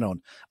Sacramento,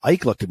 and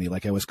Ike looked at me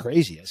like I was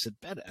crazy. I said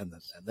bet, and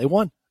they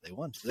won.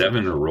 7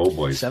 in a row,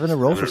 boys. 7 in a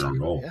row for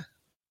Sacramento. Yeah.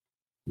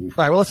 All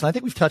right. Well, listen, I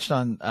think we've touched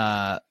on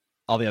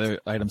all the other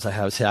items I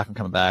have. Siakam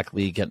coming back,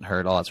 Lee getting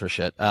hurt, all that sort of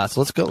shit.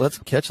 So let's go. Let's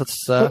catch.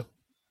 Let's.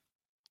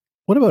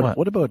 What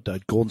about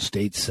Golden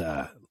State's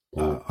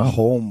road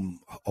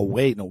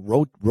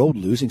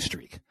losing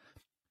streak?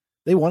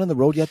 They won on the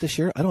road yet this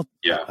year? I don't.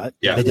 Yeah,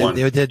 They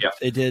did.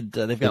 They did.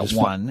 They've got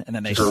one, and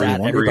then they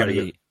sat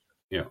everybody.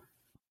 Yeah.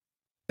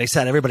 They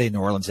sat everybody in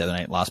New Orleans the other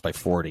night, lost by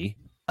 40.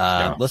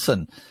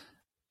 Listen,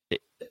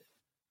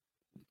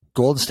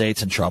 Golden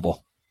State's in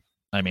trouble.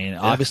 I mean,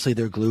 obviously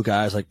they're glue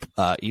guys. Like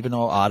even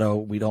though Otto,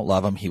 we don't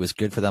love him, he was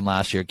good for them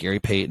last year. Gary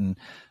Payton,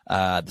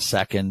 the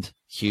second,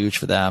 huge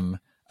for them.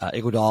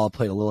 Iguodala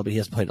played a little bit. He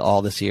hasn't played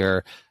all this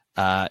year.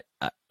 I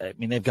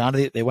mean,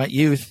 they went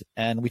youth,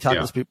 and we talked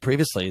about this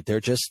previously.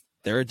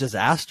 They're a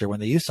disaster when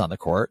they youth's on the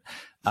court.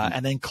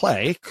 And then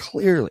Clay,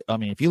 clearly, I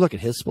mean, if you look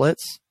at his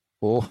splits,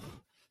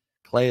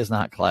 Clay is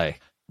not Clay.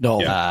 No.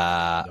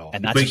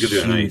 And that's a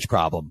huge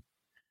problem.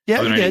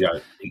 Yeah, he did.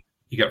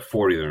 He got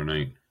 40 the other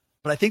night.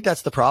 But I think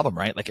that's the problem,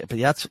 right? Like, but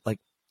that's like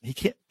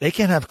they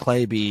can't have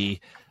Clay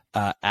be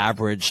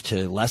average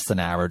to less than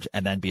average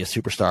and then be a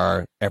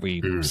superstar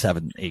every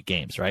 7-8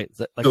 games, right?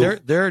 Like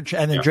they're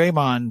and then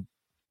Draymond,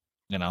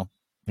 you know,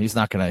 he's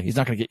not gonna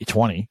get you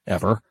 20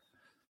 ever.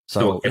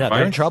 So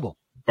they're in trouble.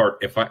 Bart,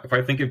 if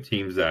I think of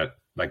teams that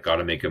like got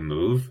to make a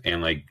move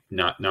and like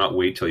not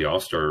wait till the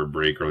All-Star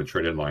break or the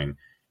trade deadline,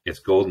 it's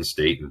Golden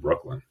State and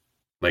Brooklyn.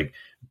 Like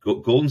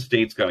Golden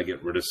State's got to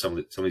get rid of some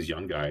of these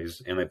young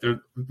guys, and like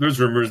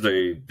there's rumors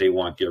they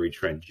want Gary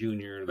Trent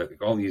Jr.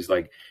 Like all these,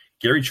 like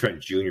Gary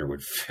Trent Jr.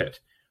 would fit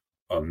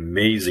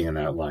amazing in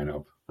that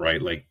lineup, right?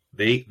 Like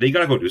they got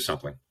to go do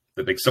something.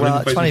 Like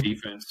someone who plays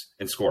defense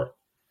and score.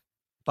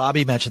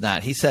 Bobby mentioned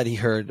that. He said he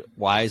heard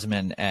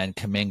Wiseman and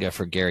Kuminga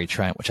for Gary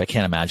Trent, which I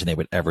can't imagine they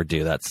would ever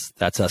do. That's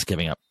us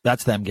giving up.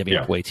 That's them giving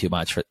up way too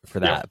much for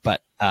that.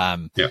 But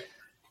of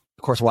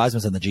course,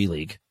 Wiseman's in the G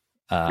League.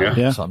 So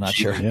I'm not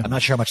sure. I'm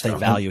not sure how much they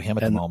value him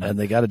at the moment. And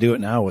they got to do it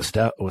now with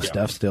Steph.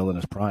 Steph still in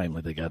his prime.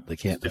 Like they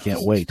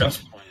can't wait.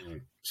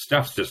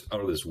 Steph's just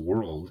out of this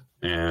world,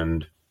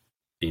 and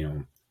you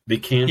know they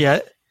can't. Yeah.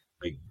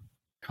 Like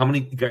how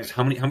many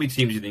teams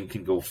do you think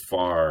can go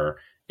far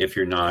if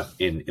you're not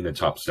in the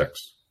top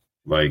 6?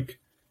 Like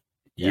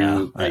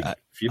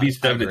if you be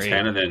 7 to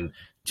 10 and then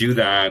do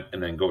that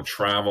and then go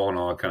travel and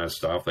all that kind of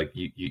stuff, like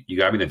you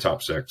got to be in the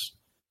top 6.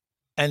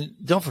 And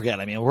don't forget,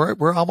 I mean,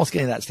 we're almost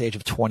getting to that stage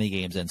of 20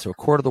 games in, so a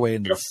quarter of the way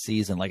into the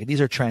season. Like these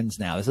are trends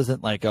now. This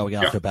isn't like, we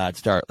got off to a bad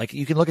start. Like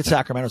you can look at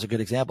Sacramento as a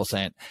good example,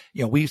 saying,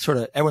 you know,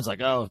 everyone's like,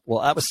 that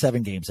was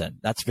 7 games in.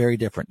 That's very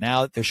different.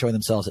 Now that they're showing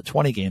themselves at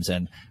 20 games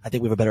in, I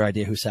think we have a better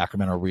idea who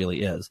Sacramento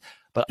really is.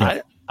 But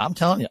I'm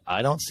telling you,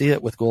 I don't see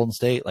it with Golden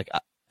State. Like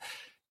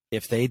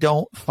if they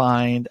don't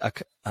find I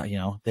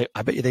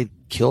bet you they'd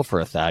kill for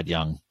a Thad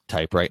Young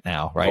type right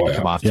now, right? To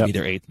come off to be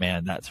their 8th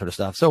man, that sort of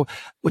stuff. So,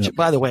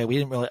 by the way,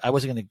 I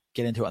wasn't going to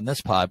get into it on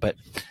this pod, but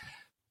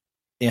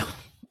I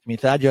mean,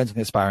 Thad Young's an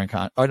aspiring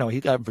he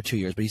got him for 2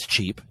 years, but he's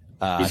cheap.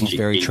 He's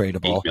very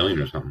tradable. $8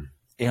 million or something.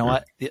 You know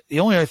what? The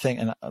only other thing,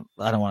 and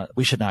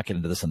we should not get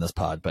into this in this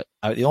pod, but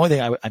the only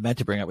thing I meant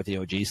to bring up with the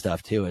OG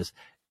stuff too is,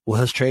 will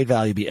his trade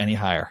value be any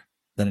higher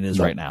than it is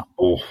right now?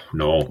 Oh,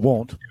 no. It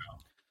won't.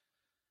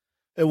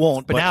 It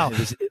won't.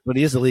 But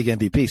he is the league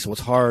MVP, so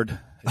it's hard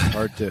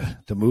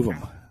to move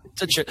him.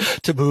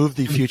 To move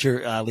the future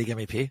league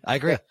MVP. I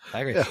agree.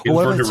 Yeah. Well,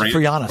 what about for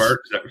Giannis?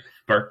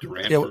 Bart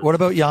Durant. Yeah, what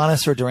about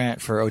Giannis or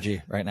Durant for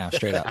OG right now,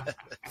 straight up?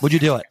 Would you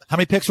do it? How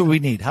many picks would we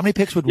need? How many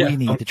picks would we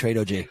need to trade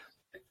OG?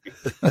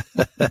 All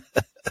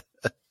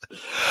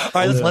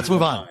right, let's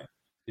move on.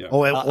 Yeah.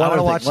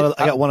 I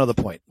got one other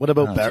point. What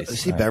about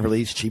see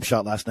Beverly's cheap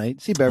shot last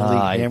night? See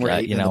Beverly hammer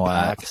 8 in the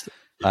back.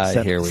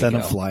 Here we send go.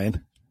 him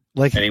flying.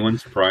 Like anyone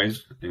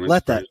surprised?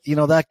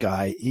 That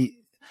guy.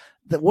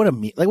 What a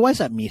meat! Like, why is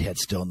that meathead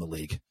still in the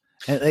league?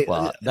 And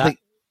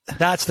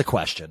that's the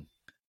question.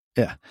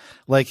 Yeah,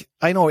 like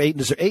I know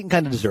Ayton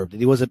kind of deserved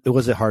it. It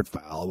was a hard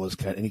foul.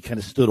 And he kind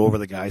of stood over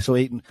the guy. So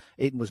Ayton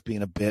was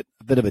being a bit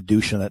of a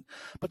douche in it.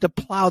 But to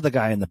plow the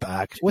guy in the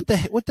back, what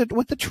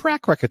the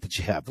track record that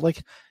you have?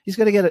 Like he's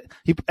gonna get it.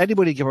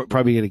 Anybody can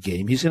probably get a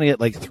game. He's gonna get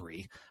like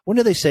 3. When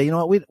do they say, you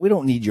know what, we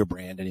don't need your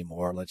brand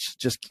anymore? Let's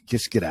just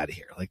get out of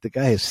here. Like the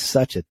guy is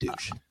such a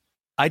douche.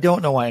 I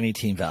don't know why any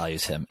team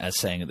values him as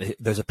saying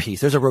there's a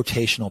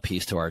rotational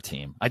piece to our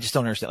team. I just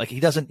don't understand. Like he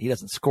doesn't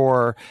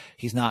score.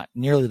 He's not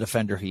nearly the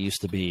defender he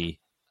used to be.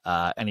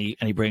 And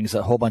he brings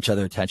a whole bunch of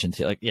other attention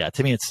to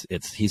to me,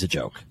 he's a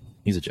joke.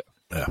 He's a joke.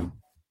 Yeah. All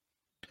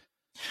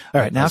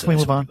right. Now can we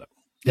move on?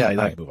 Yeah.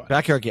 Move on.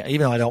 Backyard gambling.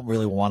 Even though I don't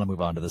really want to move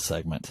on to this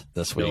segment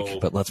this week,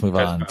 but let's move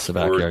on to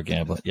backyard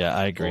gambling. Yeah,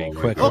 I agree.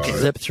 Quick. Okay.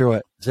 Zip through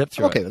it.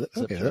 Okay.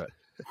 All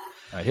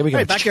right. Here we go.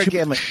 All right, backyard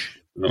gambling.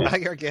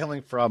 Backyard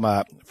gambling from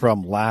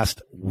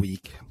last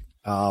week.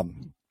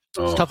 It's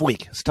a tough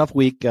week.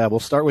 We'll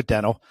start with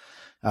Deno.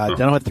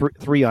 Deno had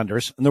three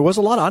unders, and there was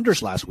a lot of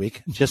unders last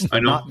week. Just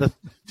not the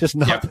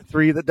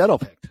 3 that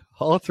Deno picked.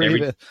 All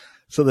 3.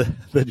 So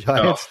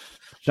the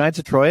Giants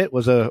Detroit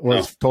was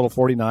total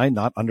 49,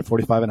 not under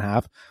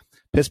 45.5.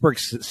 Pittsburgh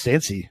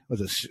Cincy was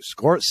a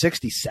score at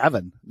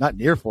 67, not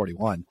near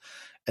 41.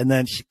 And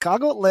then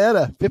Chicago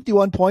Atlanta,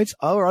 51 points.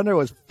 Our under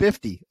was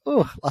 50.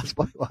 Oh, lost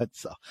by 1.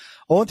 So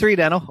 0-3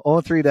 Deno.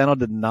 0-3 Deno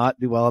did not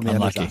do well in the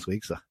unders last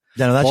week. So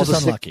Deno, that's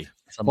just unlucky.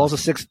 Balls of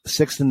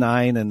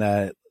 6-9,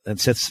 and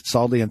sits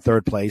solidly in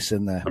third place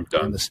in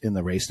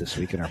the race this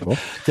week in our pool.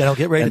 Then I'll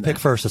get ready to pick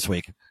first this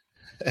week.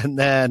 And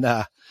then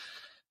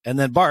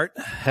Bart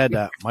had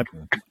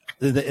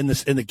in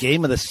the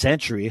game of the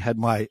century had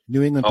my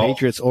New England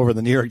Patriots over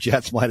the New York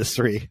Jets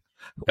 -3.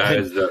 That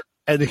is the.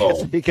 And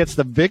he gets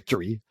the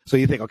victory. So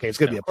you think, okay, it's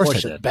going to be a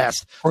push at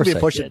best. It's going to be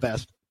a push at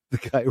best. The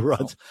guy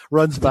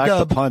runs back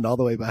the punt all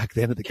the way back at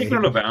the end of the game. Kick it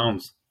out of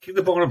bounds. Kick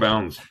the ball out of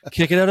bounds.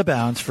 Kick it out of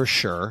bounds for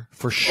sure.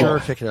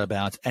 Kick it out of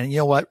bounds. And you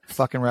know what?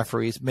 Fucking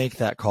referees, make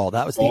that call.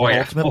 That was the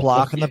ultimate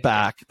block in the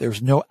back. There's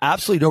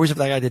absolutely no reason for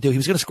that guy to do. He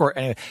was going to score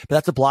anyway, but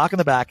that's a block in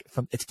the back.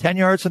 It's 10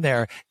 yards from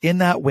there in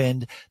that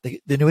wind. The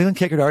New England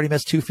kicker had already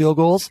missed 2 field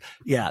goals.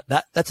 Yeah,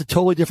 that's a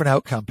totally different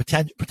outcome,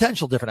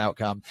 potential different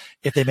outcome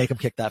if they make him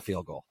kick that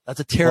field goal. That's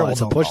a terrible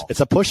push. Call.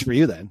 It's a push for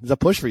you then. It's a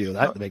push for you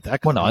to make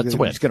that call. Well, no, it's a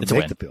win. It's going to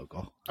make the field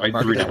goal.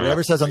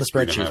 Whatever says on the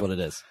spreadsheet is what it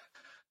is.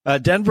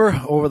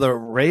 Denver over the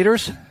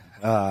Raiders.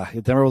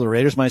 Denver over the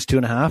Raiders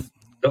 -2.5.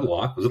 That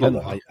lock? Was it a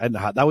lock?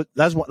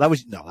 That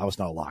was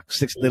not a lock.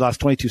 They lost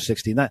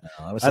 22-16. That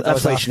was off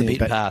the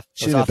beaten path.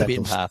 Shouldn't have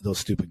bet those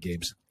stupid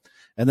games.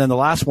 And then the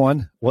last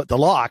one, the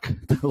lock,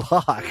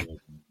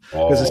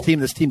 because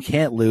this team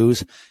can't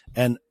lose,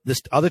 and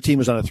this other team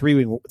was on a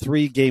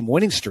 3-game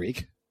winning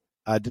streak.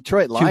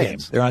 Detroit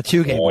Lions. They're on a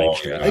 2-game winning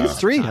streak. I think it's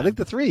 3. I think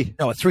the 3.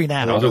 No, it's 3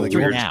 now. They're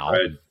 3 now.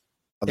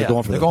 They're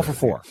going for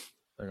 4.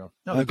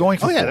 They're going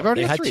for 4. They've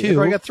already got 3. They've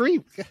already got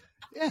 3.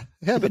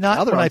 Yeah, but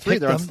not when I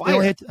picked them.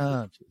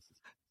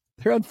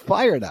 They're on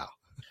fire now.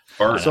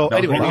 So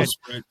anyway,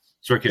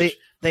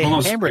 they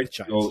hammered the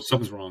Giants. Oh,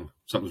 something's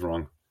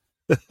wrong.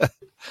 That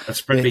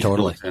spread makes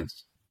no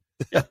sense.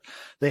 Yeah.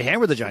 They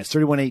hammered the Giants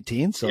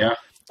 31-18. So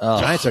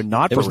Giants are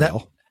not for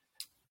real.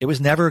 It was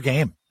never a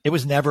game.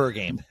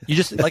 You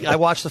just I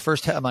watched the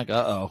first half. I'm like,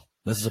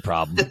 this is a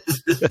problem.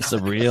 It's a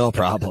real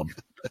problem.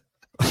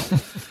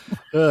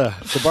 So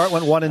Bart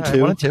went 1-2.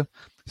 1-2.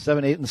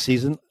 7-8 in the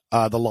season.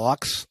 The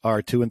locks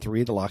are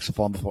 2-3. The locks have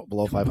fallen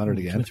below 500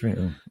 again.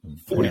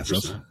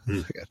 40%.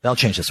 That'll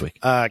change this week.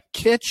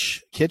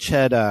 Kitch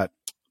had the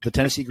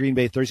Tennessee Green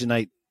Bay Thursday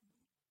night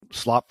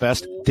slop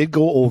fest. Did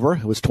go over.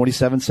 It was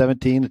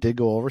 27-17. It did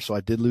go over, so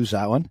I did lose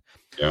that one.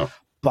 Yeah.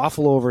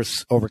 Buffalo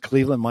over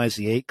Cleveland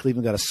 -8.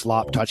 Cleveland got a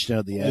slop touchdown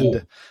at the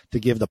end to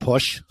give the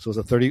push. So it was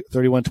a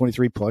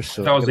 31-23 push.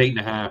 So that was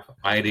 8.5.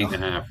 I had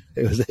 8.5.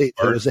 It was 8.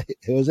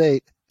 It was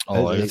 8.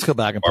 Oh, let's go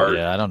back and put.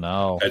 Yeah, I don't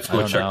know. Let's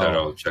go check that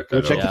out. Check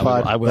the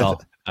pod. I will.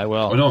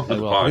 Oh, no,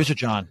 Producer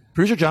John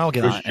will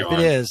get on. If it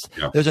is,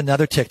 there's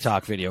another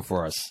TikTok video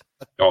for us.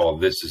 Oh,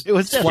 this is. It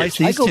was splice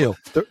these two.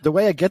 The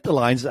way I get the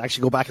lines is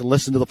actually go back and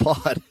listen to the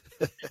pod.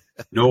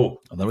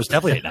 No, there was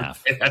definitely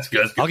 8.5. That's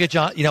good. I'll get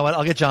John. You know what?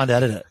 I'll get John to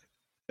edit it.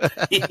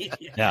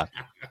 Yeah,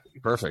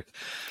 perfect.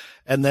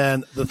 And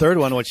then the third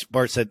one, which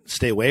Bart said,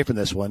 stay away from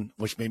this one,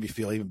 which made me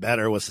feel even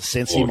better, was the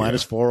Cincy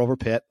 -4 over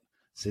Pitt.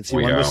 Cincy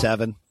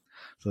 1-7.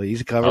 So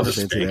easy cover for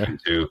Cincy there.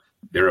 Too.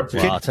 They're up.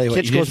 Well, I'll tell you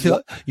what.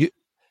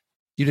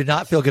 You did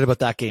not feel good about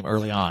that game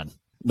early on.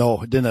 No,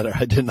 I did not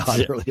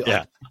early on.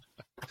 Yeah.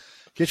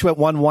 Kitch went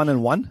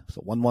 1-1-1,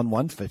 so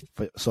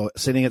 1-1-1. So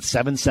sitting at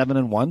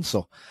 7-7-1,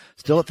 so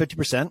still at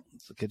 50%.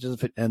 So Kitch is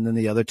and then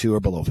the other two are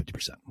below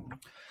 50%.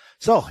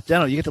 So,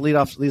 Dano, you get to lead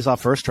us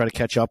off first. Try to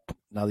catch up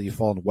now that you've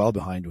fallen well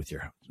behind with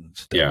your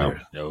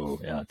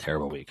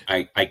terrible week.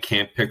 I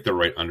can't pick the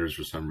right unders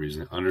for some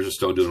reason. Unders are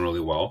still doing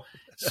really well.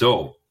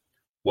 So,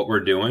 what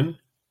we're doing,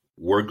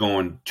 we're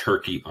going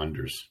turkey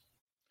unders.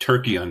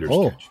 Turkey unders.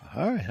 Oh,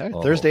 all right.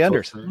 Thursday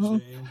unders.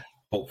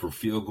 Hope for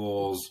field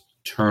goals,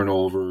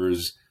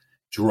 turnovers,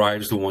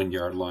 drives the 1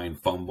 yard line,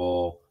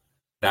 fumble.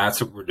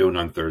 That's what we're doing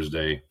on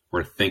Thursday.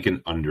 We're thinking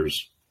unders.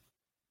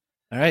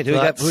 All right, who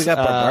we got,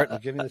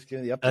 Bart? Give me the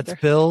update. That's there.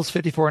 Bills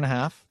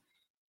 54.5.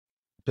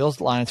 Bills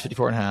Lions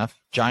 54.5.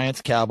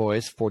 Giants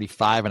Cowboys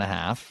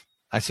 45.5.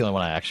 That's the only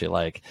one I actually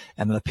like.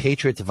 And then the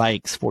Patriots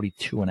Vikes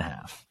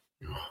 42.5.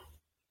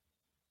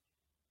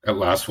 That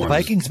last one. The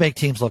Vikings make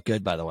teams look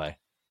good, by the way.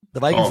 The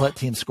Vikings let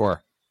teams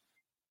score.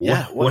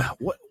 Yeah.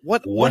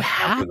 What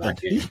happened?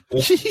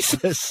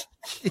 Jesus.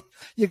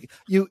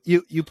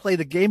 You play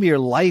the game of your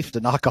life to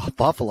knock off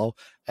Buffalo,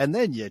 and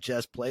then you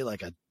just play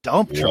like a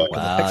dump truck.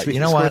 You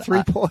know what?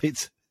 3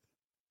 points.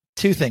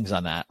 Two things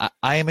on that.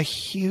 I am a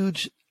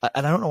huge,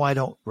 and I don't know why I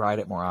don't ride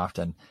it more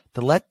often.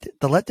 The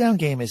letdown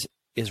game is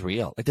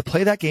real. Like to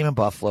play that game in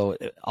Buffalo,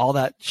 all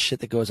that shit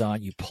that goes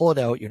on, you pull it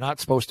out. You're not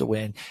supposed to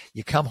win.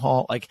 You come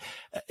home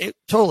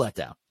total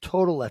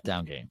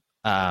letdown game.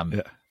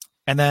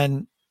 And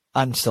then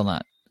I'm still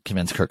not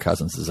convinced Kirk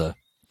Cousins is a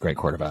great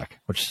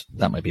quarterback, which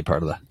that might be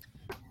part of the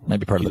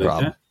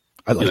problem.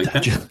 I like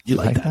that. You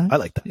like that? I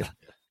like that. Yeah.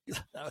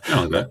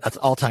 That's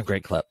all-time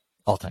great clip.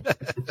 All-time.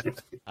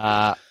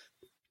 There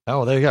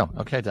you go.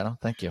 Okay, Dano.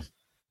 Thank you. All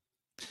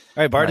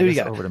right, Bart, who you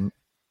got?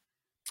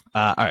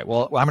 All right.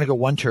 Well, I'm going to go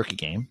one turkey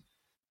game,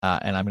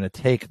 and I'm going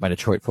to take my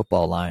Detroit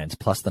Football Lions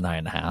plus the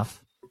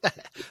 9.5.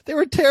 They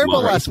were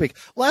terrible last week.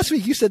 Last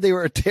week you said they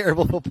were a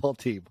terrible football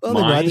team. Well,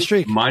 they ride the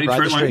streak. My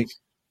Detroit Lions.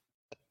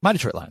 My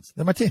Detroit Lions.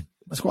 They're my team.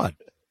 My squad.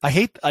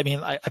 I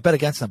bet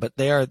against them, but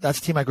that's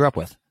the team I grew up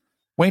with.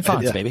 Wayne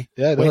Fonts, baby.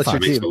 Yeah, Wayne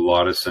It makes a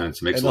lot of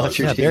sense. Makes a lot of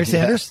sense. Barry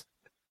Sanders.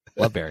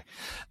 Love Barry.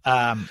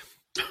 All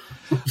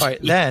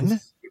right, then.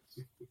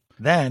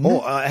 hang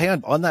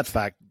on. On that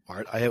fact,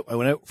 Bart, I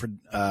went out for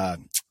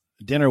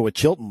dinner with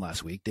Chilton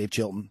last week, Dave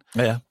Chilton.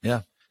 Yeah.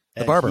 The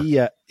barber.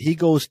 He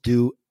goes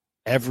to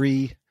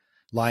every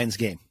Lions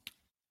game.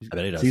 I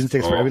bet he does. Season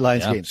tickets for every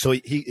Lions game. So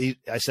I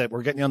said,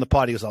 we're getting you on the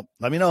pod. He goes,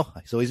 let me know.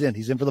 So he's in.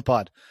 He's in for the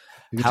pod.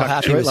 How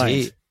happy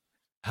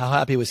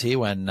was he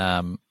when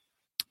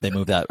they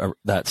moved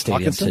that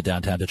stadium to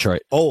downtown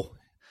Detroit? He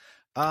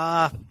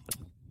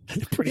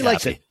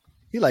likes it.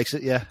 He likes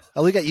it, yeah.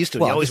 Oh, we got used to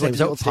it. Well, he always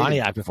was out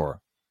Pontiac before.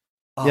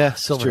 Oh, yeah,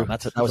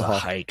 Silverstone. That was a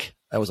hike.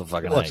 That was a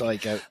fucking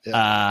hike.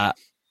 Yeah.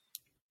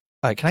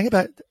 All right, can I get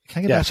back?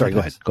 Sorry, go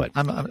ahead.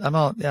 I'm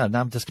all, now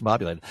I'm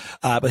discombobulated.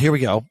 But here we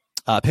go.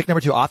 Pick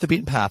number 2, off the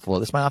beaten path. Well,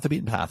 this is my off the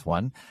beaten path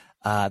one.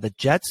 The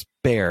Jets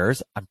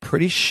Bears. I'm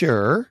pretty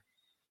sure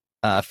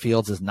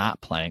Fields is not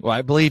playing. Well,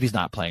 I believe he's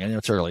not playing. I know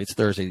it's early. It's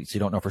Thursday, so you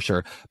don't know for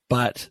sure.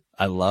 But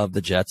I love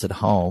the Jets at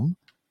home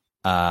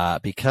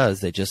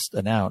because they just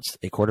announced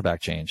a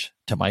quarterback change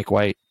to Mike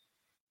White.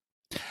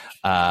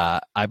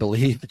 I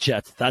believe the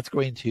Jets. That's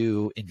going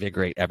to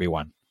invigorate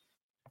everyone.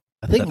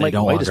 I think Mike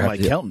White is my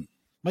accountant.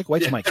 Mike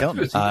White's my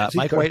accountant.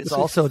 Mike White is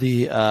also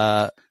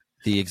the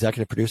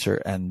executive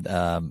producer and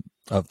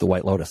of The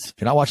White Lotus. If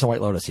you're not watching The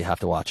White Lotus, you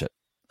have to watch it.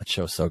 That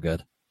show's so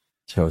good.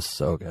 We're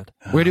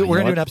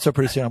gonna do an episode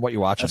pretty soon on what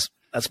you're watching.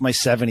 That's my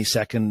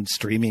 70-second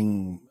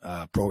streaming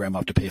program I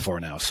have to pay for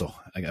now. So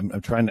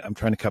I'm trying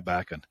to cut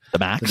back on the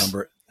Max. The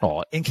number.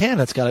 Oh, in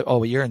Canada, it's got.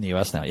 Oh, you're in the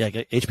US now. Yeah,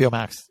 HBO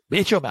Max.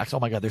 HBO Max. Oh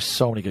my God, there's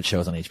so many good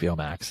shows on HBO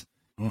Max.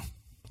 All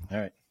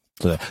right.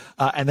 So,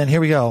 and then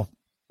here we go.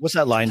 What's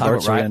that line,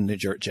 Bart? In the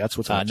Jets.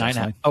 What's that?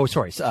 9.5. Oh,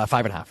 sorry,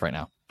 5.5 right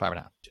now.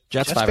 5.5.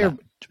 Jets 5.5.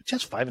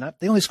 Jets 5.5.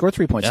 They only scored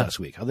 3 points last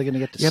week. How are they going to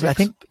get to 6? But I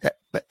think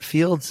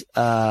Fields.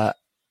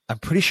 I'm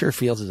pretty sure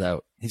Fields is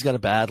out. He's got a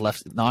bad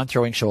left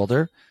non-throwing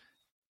shoulder,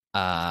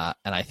 and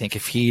I think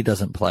if he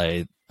doesn't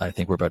play, I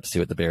think we're about to see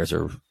what the Bears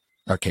are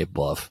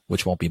capable of,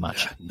 which won't be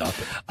much.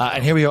 Nothing.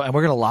 And here we go, and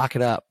we're going to lock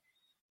it up.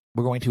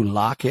 We're going to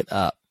lock it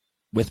up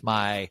with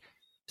my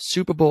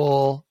Super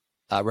Bowl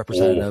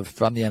representative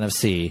from the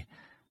NFC,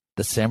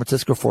 the San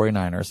Francisco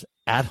 49ers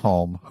at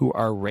home, who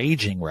are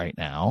raging right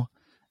now,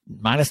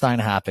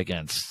 -9.5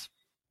 against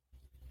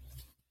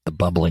the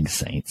bumbling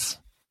Saints.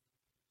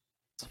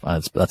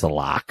 That's a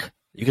lock.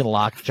 You can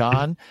lock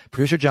John,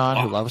 producer John,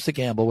 who loves to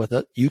gamble with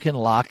it. You can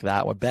lock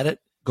that one. Bet it.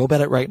 Go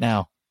bet it right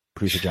now,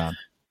 producer John.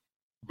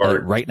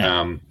 Bart, right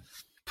now.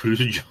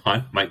 Producer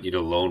John might need a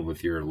loan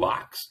with your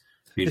locks.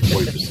 Need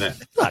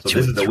 40%. Not so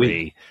this is the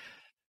week. This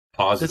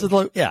Positive.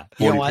 is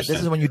you know what?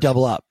 This is when you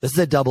double up. This is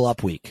a double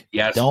up week.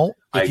 Yes. Don't.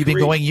 If you've been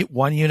going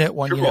one unit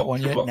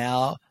Triple.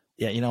 now.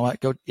 Yeah, you know what?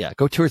 Go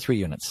 2 or 3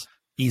 units.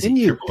 Easy.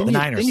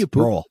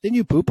 Didn't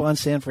you poop on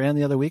San Fran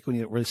the other week when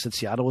you really said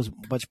Seattle was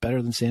much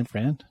better than San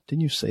Fran?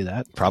 Didn't you say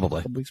that? Probably.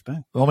 A couple weeks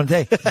back. Moment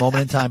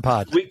in time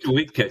pod. Week to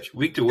week catch.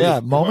 Week to week. Yeah,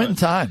 moment in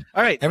time.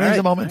 All right. Everything's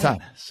a moment in time.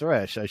 Sorry,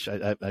 I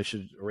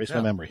should erase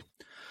my memory.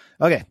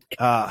 Okay.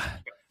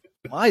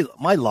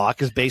 My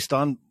lock is based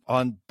on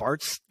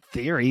Bart's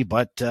theory,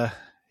 but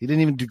he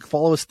didn't even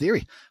follow his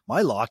theory.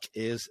 My lock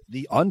is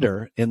the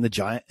under in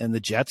the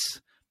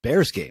Jets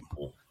Bears game.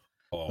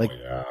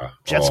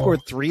 Jets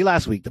scored 3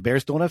 last week. The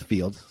Bears don't have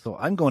Fields, so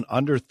I'm going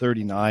under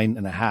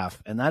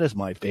 39.5, and that is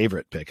my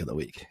favorite pick of the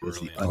week.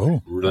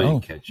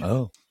 Brilliant catch.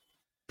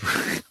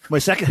 My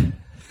second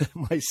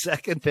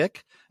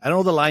pick. I don't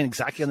know the line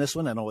exactly on this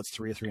one. I know it's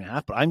 3 or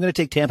 3.5, but I'm going to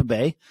take Tampa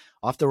Bay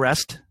off the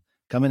rest,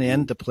 coming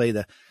in to play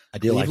the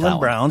Cleveland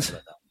Browns.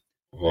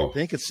 I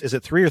think is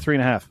it 3 or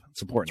 3.5?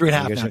 It's important.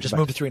 3.5 now. Just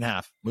move to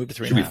 3.5. Move to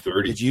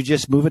 3.5. Did you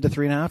just move it to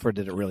 3.5, or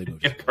did it really move?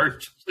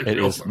 It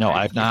is. No,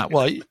 I've not.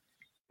 Well,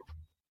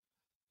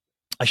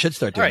 I should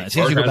start doing that. As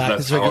soon as you go back,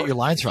 this is where you get your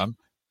lines from.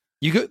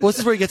 This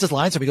is where he gets his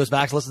lines from. He goes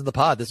back to listen to the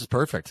pod. This is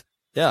perfect.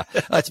 Yeah.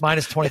 It's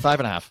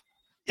 -25.5.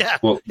 Yeah.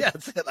 Well,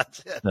 that's it.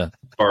 Yeah.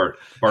 Bart,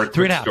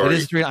 3.5. It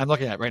is 3. I'm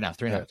looking at it right now.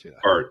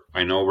 3.5. Bart,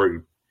 I know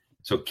whenever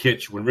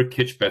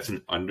Kitch bets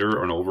an under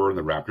or an over in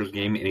the Raptors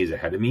game and he's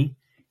ahead of me,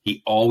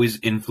 he always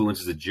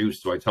influences the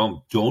juice. So I tell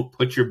him, don't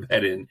put your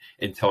bet in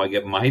until I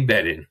get my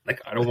bet in.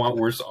 Like, I don't want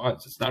worse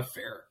odds. It's not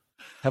fair.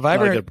 Have I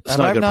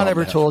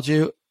ever told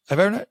you? Have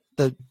I ever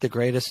the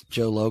greatest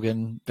Joe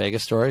Logan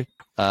Vegas story?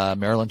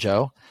 Maryland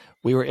Joe.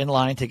 We were in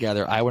line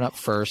together. I went up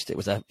first. It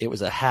was a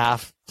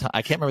half.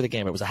 I can't remember the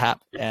game. It was a half,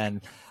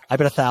 and I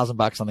bet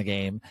 $1,000 on the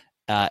game.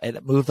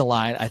 It moved the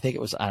line. I think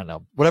it was, I don't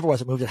know, whatever it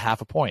was. It moved it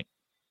half a point.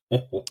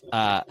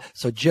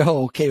 So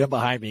Joe came in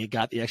behind me,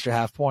 got the extra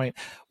half point.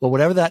 Well,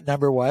 whatever that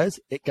number was,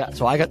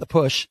 so I got the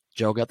push.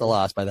 Joe got the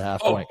loss by the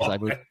half point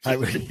because I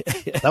moved.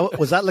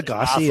 Was that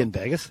Lagasse in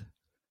Vegas?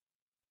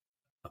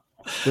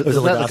 Was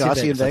that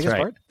Lagasse in Vegas,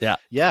 right. Bart? Yeah.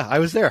 Yeah, I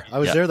was there. I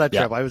was there that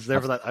trip. I was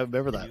there for that. I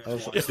remember that.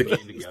 Watched the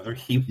game together.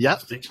 Yeah,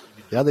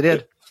 they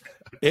did.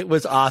 It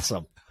was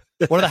awesome.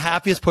 One of the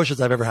happiest pushes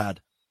I've ever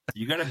had.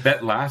 You got to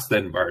bet last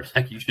then, Bart.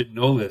 Like, you should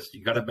know this.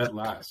 You got to bet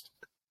last.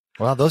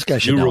 Well, those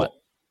guys should know it.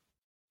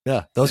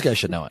 Yeah, those guys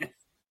should know it.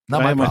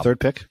 Not my third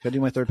pick. Can I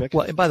do my third pick?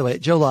 Well, and by the way,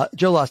 Joe lost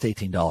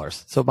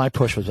 $18, so my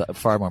push was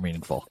far more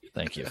meaningful.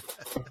 Thank you.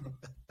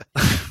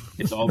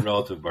 It's all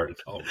relative, Bart.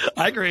 It's all relative.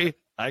 I agree.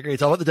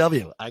 It's all about the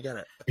W. I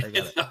get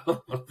it.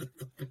 All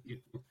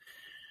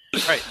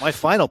right, my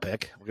final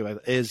pick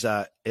is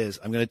I'm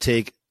going to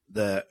take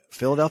the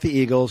Philadelphia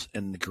Eagles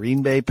and the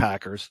Green Bay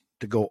Packers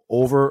to go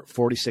over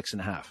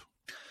 46.5.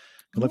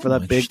 Look for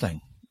that big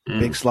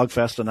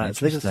slugfest on that.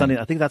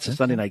 I think that's a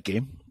Sunday night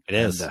game. It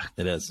is.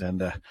 It is.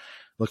 And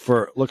look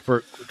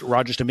for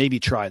Rodgers to maybe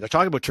try. They're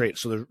talking about trade,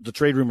 so the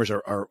trade rumors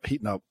are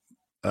heating up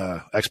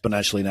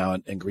exponentially now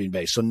in Green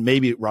Bay. So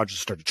maybe Rodgers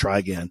will start to try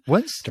again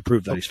to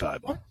prove that he's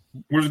viable.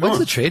 When's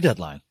the trade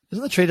deadline?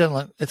 Isn't the trade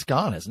deadline? It's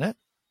gone, isn't it?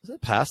 Is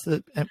it past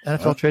the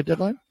NFL trade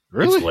deadline?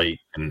 Really? It's late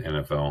in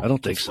NFL. I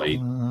don't think so.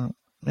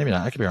 Maybe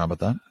not. I could be wrong about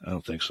that. I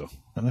don't think so.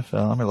 NFL.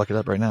 I'm gonna look it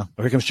up right now.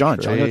 Oh, here comes John.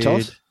 John, going to tell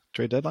us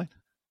trade deadline?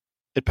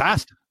 It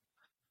passed.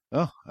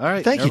 Oh, all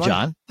right. Thank you,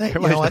 John. You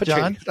know what,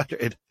 John?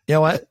 You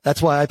know what?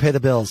 That's why I pay the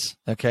bills.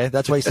 Okay,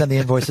 that's why you send the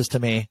invoices to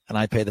me and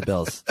I pay the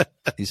bills.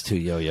 These two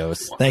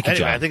yo-yos. Thank you,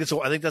 John. I think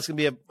that's going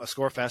to be a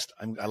score fest.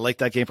 I like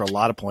that game for a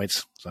lot of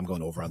points, so I'm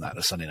going over on that.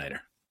 A Sunday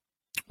nighter.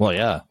 Well,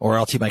 yeah, or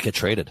else he might get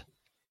traded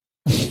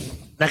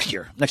next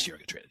year. Next year, I'll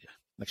get traded. Yeah,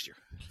 next year.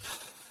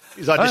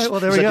 He's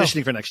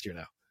auditioning for next year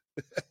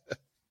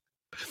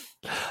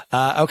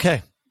now.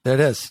 Okay, there it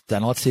is.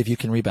 Dan, let's see if you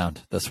can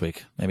rebound this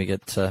week. Maybe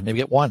get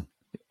one.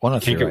 One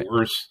of Can't three. Get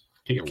worse.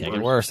 Can't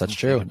get worse. That's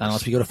true. Not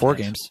unless we go to 4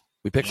 games.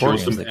 We pick 4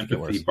 games. Some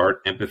empathy,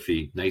 Bart.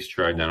 Empathy. Nice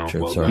try, Dano.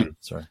 Well done.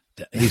 Sorry.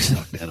 He's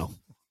stuck, Dano.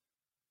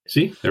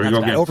 See, there we go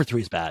again. Over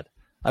 3 is bad.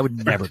 I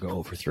would never go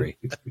over 3.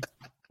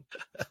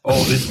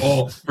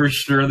 For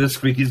sure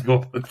this week he's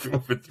going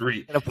over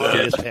 3. We're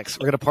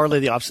going to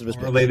parlay the opposite of his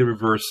picks. Parlay the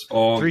reverse.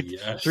 Oh,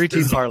 yes.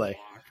 3-team parlay.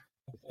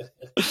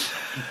 All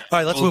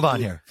right, let's move on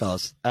here,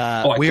 fellas.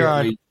 We are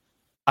on.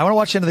 I want to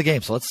watch the end of the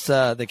game, so let's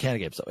the Canada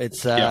game. So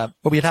it's are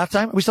we at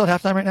halftime? Are we still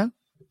at halftime right now?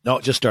 No,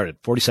 it just started.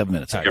 47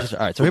 minutes. All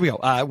right, so here we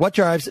go. What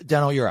drives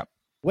Dano Europe?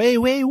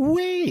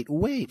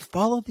 Wait.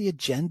 Follow the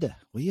agenda.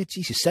 Will you?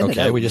 Geez, you sent it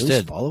out. We just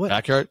did. Follow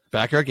it.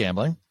 Backyard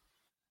gambling.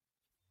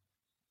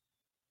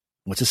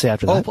 What's it say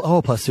after that?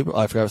 Plus Super.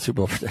 I forgot Super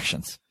Bowl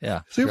predictions.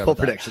 Yeah, Super Bowl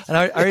predictions. And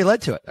I already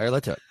led to it.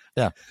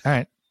 Yeah. All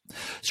right.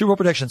 Super Bowl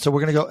predictions. So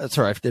we're gonna go.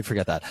 Sorry, I did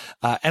forget that.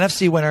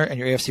 NFC winner and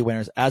your AFC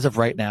winners as of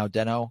right now.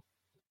 Dano.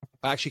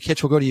 Actually,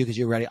 Kitch, we'll go to you because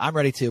you're ready. I'm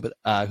ready too, but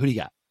who do you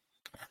got?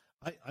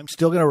 I'm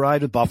still going to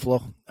ride with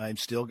Buffalo. I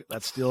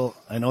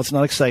know it's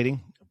not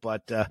exciting,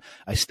 but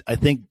I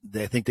think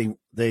they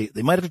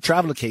might have to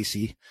travel to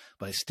KC,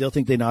 but I still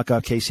think they knock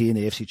off KC in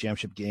the AFC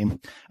Championship game.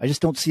 I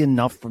just don't see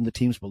enough from the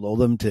teams below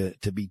them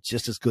to be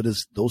just as good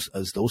as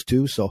those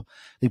two. So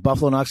I think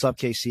Buffalo knocks off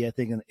KC. I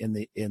think in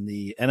the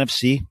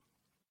NFC,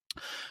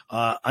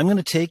 I'm going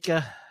to take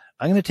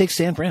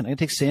San Fran. I'm going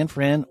to take San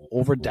Fran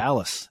over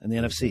Dallas in the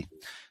NFC.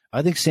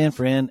 I think San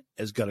Fran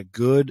has got a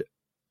good,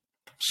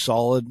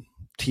 solid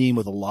team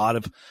with a lot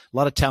of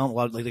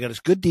talent. They got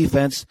a good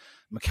defense.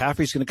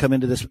 McCaffrey's going to come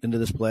into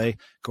this play.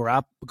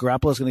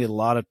 Garoppolo is going to get a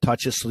lot of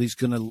touches, so they're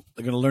going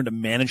to learn to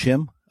manage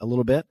him a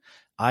little bit.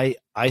 I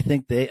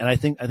think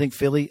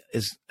Philly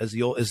is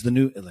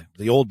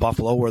the old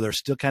Buffalo where they're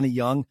still kind of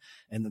young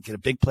and get a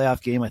big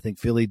playoff game. I think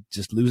Philly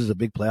just loses a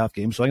big playoff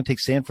game, so I'm going to take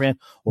San Fran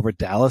over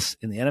Dallas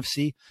in the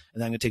NFC, and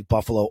then I'm going to take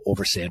Buffalo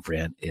over San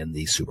Fran in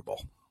the Super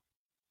Bowl.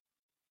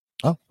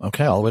 Oh,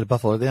 okay. All the way to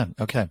Buffalo at the end.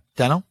 Okay.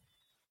 Dano?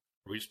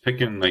 Are we just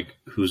picking like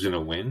who's going to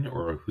win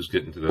or who's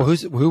getting to the? Well,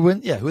 who win?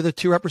 Yeah, who are the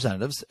 2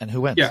 representatives and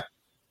who wins? Yeah.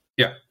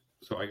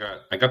 So I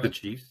got the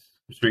Chiefs.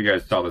 I'm sure you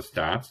guys saw the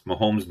stats.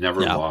 Mahomes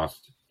never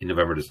lost in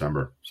November,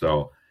 December.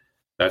 So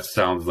that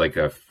sounds like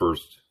a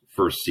first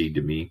seed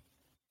to me.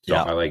 So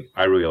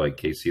I really like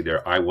KC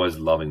there. I was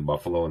loving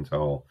Buffalo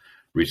until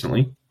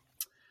recently.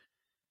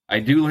 I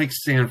do like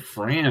San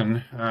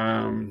Fran.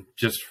 I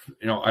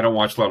don't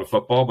watch a lot of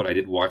football, but I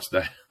did watch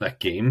that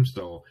game.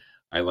 So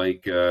I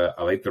like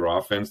their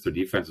offense. Their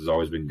defense has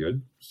always been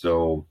good.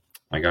 So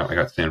I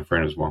got San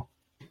Fran as well.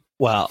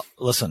 Well,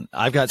 listen,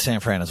 I've got San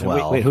Fran as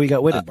well. Wait, who you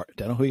got winning,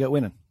 Dano? Who you got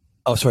winning?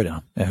 Oh, sorry,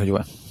 Dano. Yeah, who do you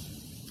win?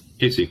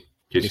 KC.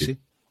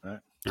 All right.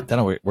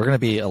 Dano, we're going to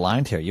be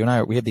aligned here. You and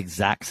I, we have the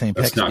exact same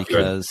picks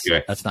because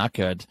that's not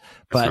good.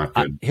 But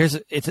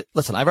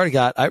listen, I've already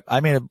got. I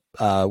made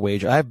a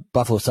wager. I have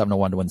Buffalo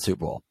 7-1 to win the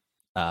Super Bowl,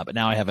 but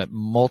now I have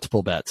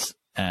multiple bets,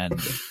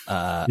 and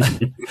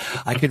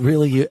I could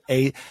really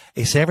a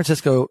San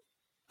Francisco,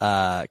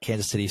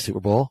 Kansas City Super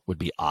Bowl would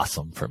be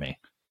awesome for me.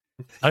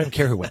 I don't even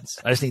care who wins.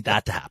 I just need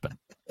that to happen.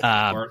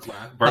 Bart,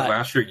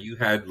 last year you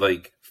had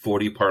like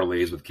 40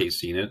 parlays with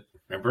KC in it.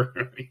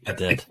 Remember? I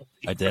did.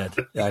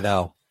 I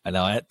know.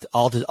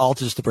 All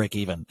just to break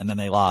even, and then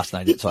they lost,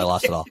 and so I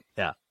lost it all.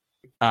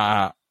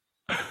 Yeah.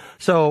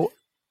 So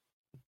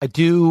I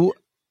do.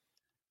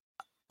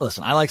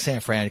 Listen, I like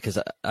San Fran because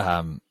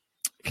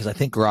I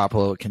think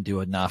Garoppolo can do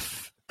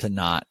enough to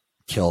not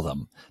kill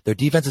them. Their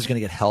defense is going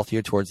to get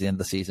healthier towards the end of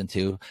the season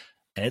too,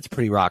 and it's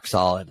pretty rock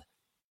solid.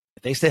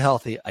 If they stay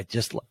healthy,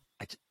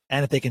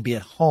 And if they can be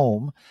at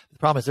home, the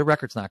problem is their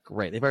record's not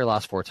great. They've already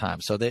lost 4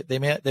 times. So they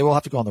will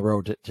have to go on the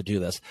road to do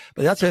this.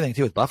 But that's the other thing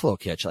too with Buffalo,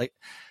 Kitch. Like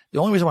the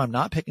only reason why I'm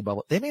not picking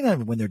Buffalo, they may not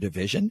even win their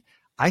division.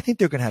 I think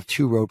they're going to have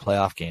 2 road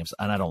playoff games.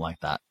 And I don't like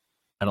that.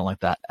 I don't like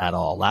that at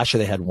all. Last year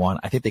they had 1.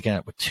 I think they can end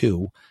up with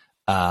 2.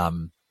 They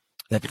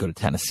have to go to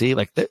Tennessee.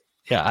 I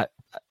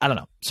don't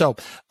know. So,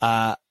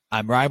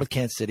 I'm riding with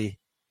Kansas City.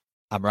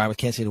 I'm riding with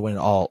Kansas City to win it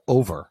all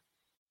over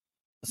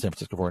the San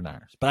Francisco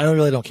 49ers. But I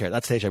really don't care. At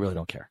that stage, I really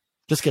don't care.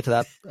 Just get to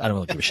that. I don't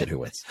really give a shit who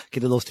wins. Get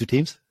to those 2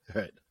 teams?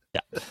 All right.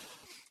 Yeah.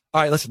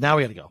 All right, listen, now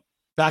we got to go.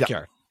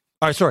 Backyard.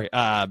 Yeah. All right, sorry.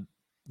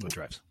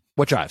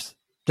 What drives?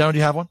 Dano, do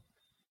you have one?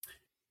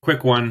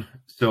 Quick one.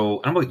 So,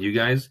 I don't know about you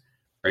guys.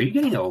 Are you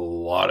getting a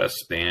lot of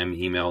spam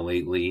email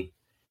lately?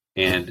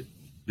 And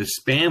the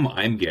spam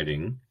I'm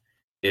getting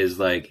is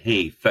like,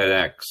 hey,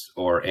 FedEx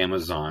or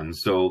Amazon.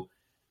 So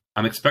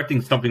I'm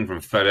expecting something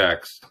from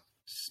FedEx.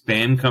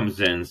 Spam comes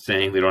in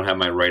saying they don't have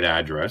my right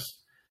address,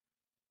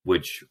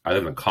 which I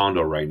live in a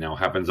condo right now.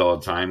 Happens all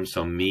the time.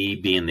 So me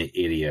being the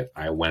idiot,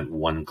 I went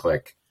 1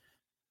 click.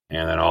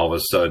 And then all of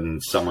a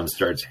sudden someone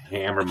starts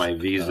hammering my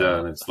Visa.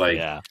 And it's like,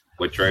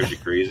 what drives you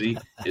crazy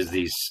is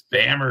these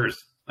spammers.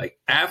 Like,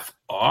 F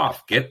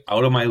off. Get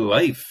out of my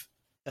life.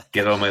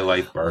 Get out of my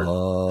life, Bart.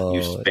 Oh,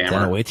 you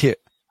spammer. Wait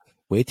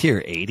till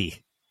you're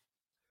 80.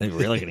 They're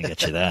really going to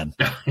get you then.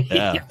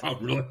 Yeah.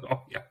 Really?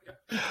 Oh, yeah.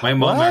 My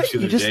mom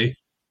actually the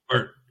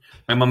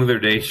other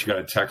day, she got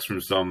a text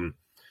from some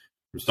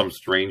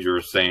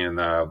stranger saying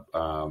there's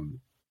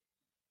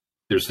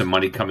some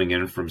money coming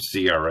in from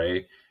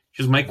CRA.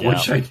 She's Mike, what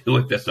should I do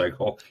with this? I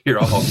go, here,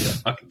 I'll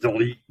fucking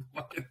delete.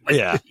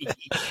 Yeah.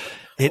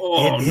 It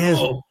is.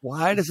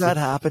 Why does that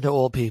happen to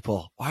old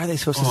people? Why are they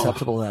so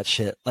susceptible to that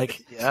shit? Like,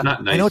 it's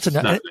not nice. I know it's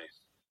not nice.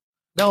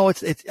 No,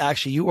 it's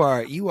actually you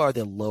are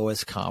the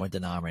lowest common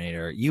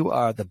denominator. You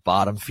are the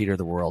bottom feeder of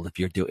the world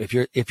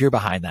if you're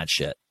behind that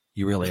shit.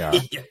 You really are.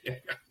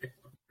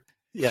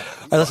 Yeah.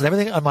 All right, listen,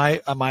 everything on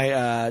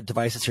my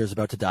devices here is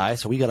about to die,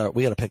 so we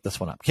gotta pick this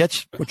one up.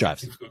 Kitch, what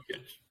drives?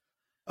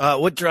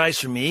 What drives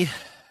for me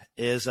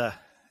is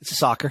it's a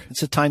soccer.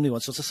 It's a timely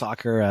one, so it's a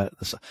soccer.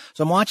 So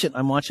I'm watching.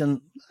 I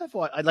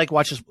like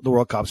watching the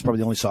World Cup. It's probably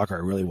the only soccer I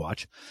really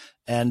watch,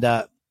 and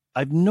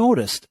I've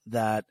noticed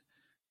that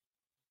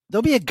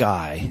there'll be a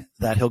guy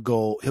that he'll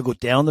go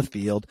down the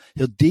field.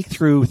 He'll deke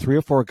through 3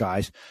 or 4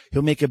 guys.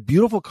 He'll make a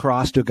beautiful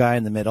cross to a guy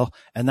in the middle,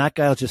 and that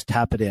guy will just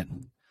tap it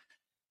in.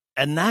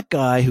 And that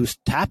guy who's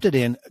tapped it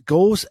in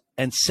goes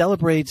and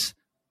celebrates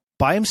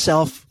by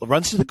himself,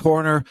 runs to the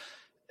corner,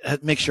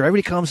 makes sure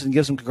everybody comes and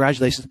gives him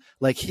congratulations.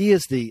 Like he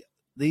is the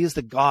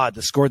god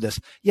that scored this.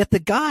 Yet the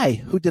guy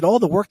who did all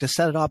the work to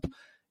set it up,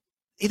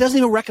 he doesn't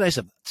even recognize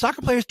him.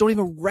 Soccer players don't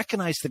even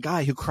recognize the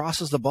guy who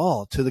crosses the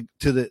ball to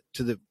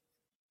the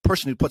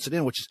person who puts it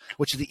in, which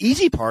is the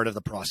easy part of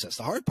the process.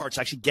 The hard part's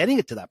actually getting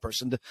it to that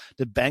person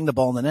to bang the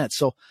ball in the net.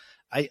 So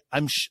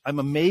I'm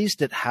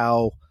amazed at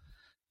how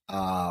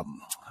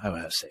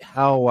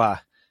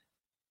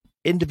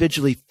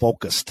individually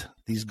focused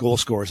these goal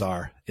scorers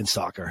are in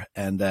soccer.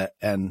 And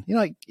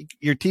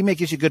your teammate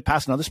gives you a good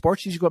pass in other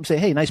sports. You should go up and say,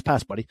 hey, nice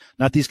pass, buddy.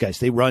 Not these guys.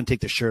 They run, take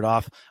their shirt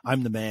off.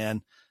 I'm the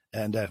man.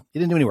 And you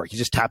didn't do any work. You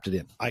just tapped it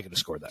in. I could have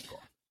scored that goal.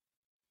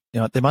 You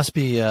know, they must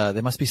be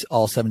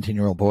all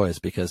 17-year-old boys,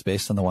 because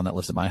based on the one that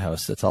lives at my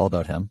house, it's all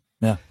about him.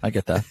 Yeah, I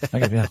get that.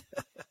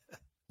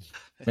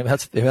 Maybe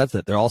that's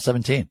it. They're all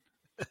 17.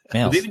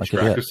 Males. Do they even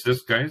track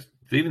assists, guys?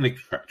 Do they even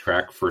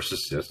track first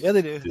assists? Yeah,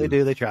 they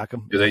do. They track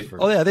them. Do they?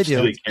 Oh yeah, they do.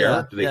 Do they care?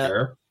 Yeah, do they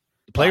care?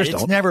 The players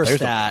don't. It's never a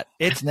stat.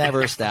 It's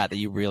never a stat that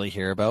you really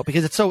hear about,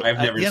 because it's so. I've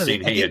never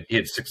seen. He had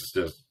 6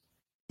 assists.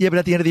 Yeah, but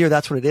at the end of the year,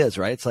 that's what it is,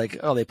 right? It's like,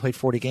 oh, they played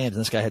 40 games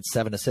and this guy had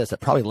 7 assists. That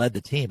probably led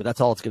the team, but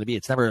that's all it's going to be.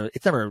 It's never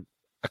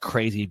a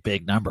crazy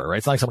big number, right?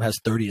 It's not like someone has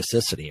 30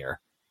 assists in a year.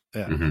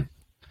 Yeah. Mm-hmm.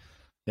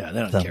 Yeah,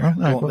 they don't care.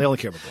 They only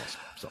care about goals.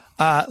 So.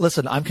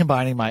 Listen, I'm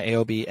combining my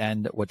AOB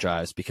and What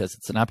Drives because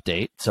it's an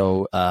update.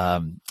 So,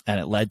 and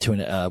it led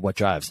to What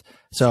Drives.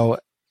 So,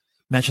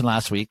 mentioned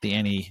last week the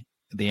Annie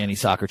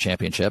Soccer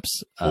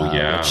Championships.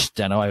 Which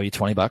Deno, I owe you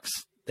 $20.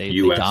 They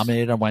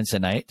dominated on Wednesday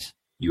night.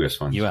 U.S.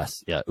 funds.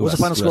 U.S. Yeah. What was the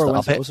final score?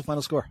 What was the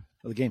final score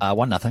of the game?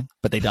 1-0.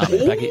 But they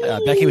dominated.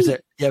 Becky was there.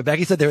 Yeah,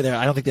 Becky said they were there.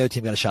 I don't think the other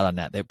team got a shot on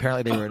net.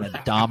 Apparently they were in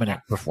a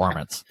dominant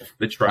performance.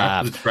 The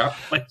trap.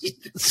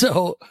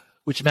 So,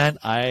 which meant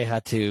I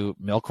had to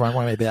milk run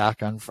my way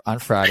back on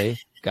Friday.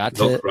 Got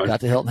to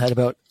Hilton Head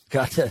about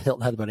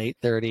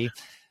 8:30,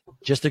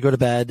 just to go to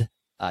bed,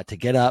 to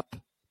get up,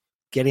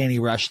 get Annie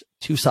rushed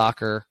to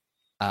soccer.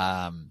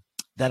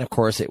 Then, of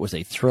course, it was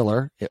a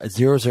thriller.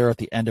 0-0 at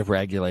the end of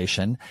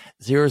regulation,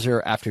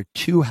 0-0 after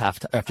two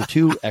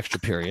extra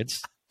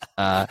periods,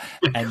 and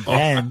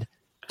then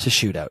to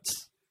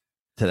shootouts.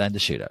 To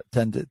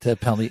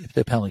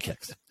penalty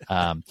kicks,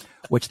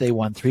 which they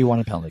won 3-1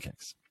 in penalty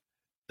kicks.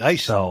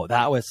 Nice. So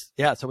that was,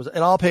 it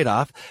all paid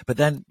off. But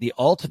then the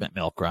ultimate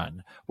milk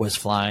run was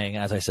flying,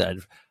 as I said,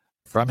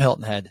 from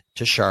Hilton Head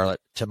to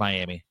Charlotte to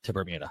Miami to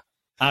Bermuda.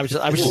 I was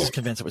just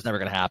convinced it was never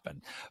going to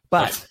happen.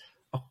 But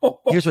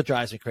Here's what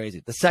drives me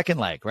crazy. The second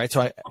leg, right?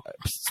 So I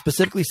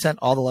specifically sent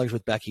all the luggage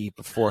with Becky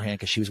beforehand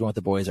because she was going with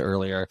the boys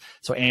earlier.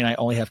 So Annie and I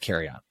only have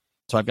carry-on.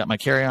 So I've got my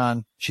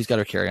carry-on. She's got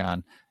her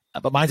carry-on.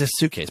 But mine's a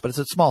suitcase, but it's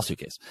a small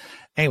suitcase.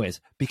 Anyways,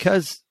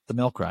 because the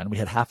milk run, we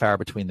had half hour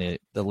between the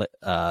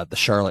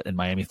Charlotte and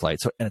Miami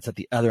flight. So, and it's at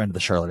the other end of the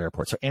Charlotte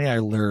airport. So Annie and I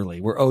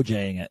literally were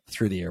OJing it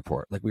through the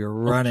airport. Like we were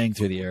running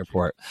through the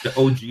airport. The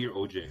OG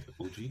or OJ?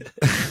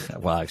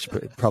 OG? Well,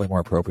 actually, probably more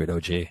appropriate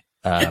OG.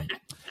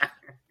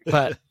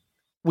 But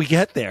we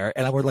get there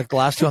and we're like the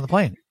last two on the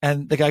plane.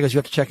 And the guy goes, you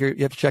have to check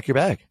your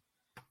bag.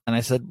 And I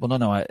said, well,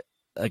 no,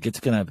 it's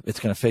gonna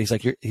face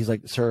like he's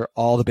like, sir,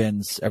 all the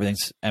bins,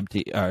 everything's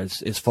empty,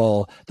 is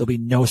full. There'll be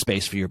no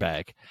space for your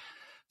bag.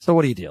 So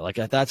what do you do? Like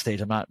at that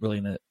stage, I'm not really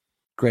in a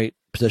great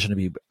position to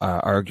be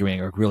arguing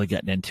or really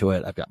getting into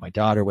it. I've got my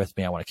daughter with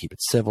me. I want to keep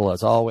it civil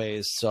as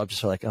always. So I'm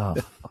just like, oh,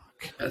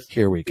 fuck.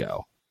 Here we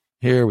go.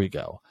 Yeah.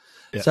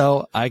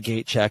 So I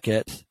gate check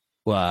it,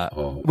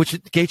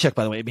 which gate check,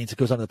 by the way, it means it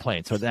goes onto the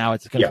plane. So now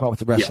it's going to come out with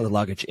the rest of the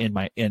luggage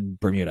in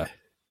Bermuda.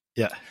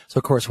 Yeah. So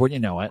of course, wouldn't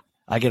you know it,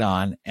 I get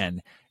on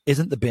and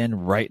isn't the bin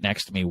right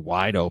next to me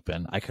wide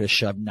open? I could have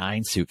shoved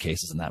 9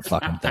 suitcases in that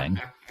fucking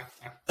thing.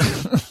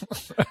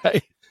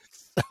 Right?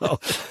 So,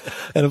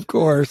 and of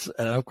course,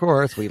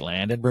 we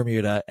land in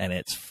Bermuda and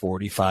it's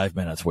 45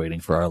 minutes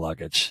waiting for our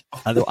luggage.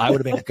 I would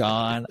have been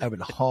gone. I would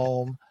have been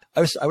home. I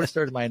would have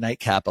started my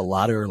nightcap a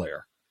lot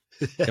earlier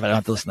if I don't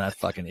have to listen to that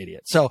fucking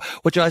idiot. So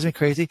what drives me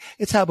crazy,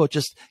 it's how about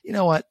just, you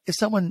know what? If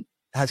someone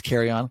has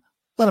carry on,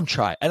 let them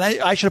try. And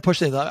I should have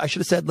pushed it. I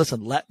should have said,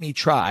 listen, let me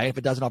try. If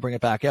it doesn't, I'll bring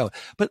it back out.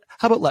 But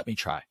how about let me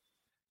try?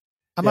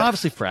 I'm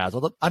obviously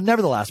frazzled. I'm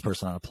never the last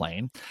person on a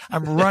plane.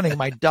 I'm running.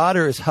 My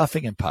daughter is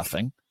huffing and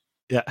puffing.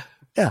 Yeah.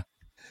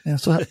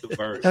 So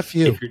F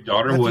you. If your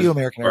daughter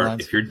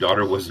if your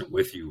daughter wasn't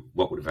with you,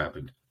 what would have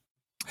happened?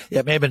 Yeah,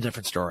 it may have been a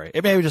different story.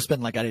 It may have just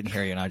been like, I didn't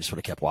hear you and I just would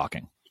have kept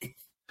walking.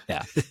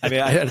 Yeah. I mean,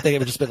 I think it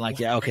would have just been like,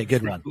 yeah, okay,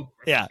 good one.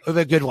 Yeah, it would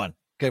have been a good one.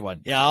 Good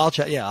one. Yeah, I'll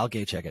check. Yeah, I'll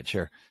gate check it.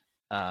 Sure.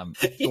 I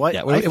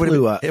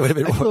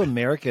flew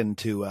American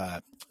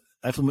to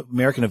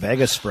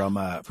Vegas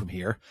from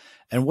here,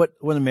 and what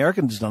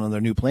American's done on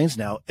their new planes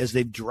now is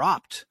they've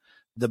dropped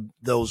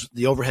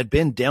the overhead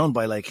bin down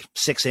by like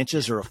 6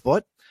 inches or a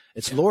foot.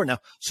 It's lower now,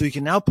 so you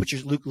can now put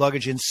your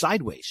luggage in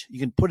sideways. You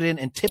can put it in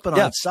and tip it on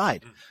its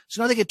side.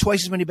 So now they get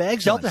twice as many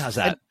bags. Delta has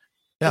that.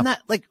 And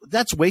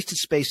that's wasted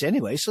space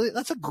anyway. So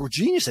that's a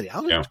genius idea.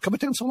 How did it come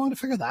down so long to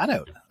figure that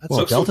out?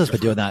 Delta's been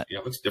doing that. Yeah,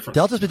 what's different?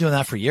 Delta's been doing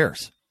that for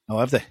years. Oh,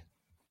 have they?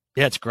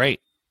 Yeah, it's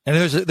great. And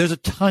there's a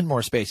ton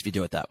more space if you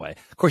do it that way.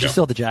 Of course, you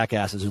still have the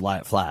jackasses who lie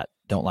it flat.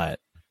 Don't lie it.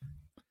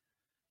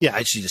 Yeah,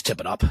 I should just tip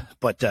it up.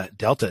 But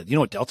Delta, you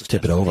know what Delta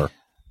stands for? Tip it over. You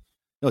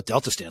know what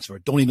Delta stands for?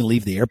 Don't even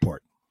leave the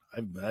airport.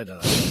 I don't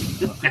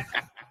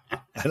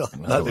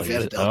know.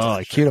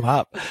 I queued him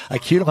up. I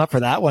queued him up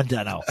for that one,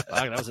 Deno.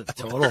 That was a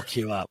total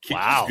queue up.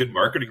 Wow. Good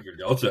marketing for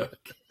Delta.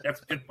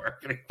 That's good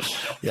marketing.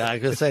 Yeah, I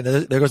was going to say,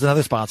 there goes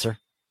another sponsor.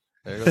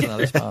 That's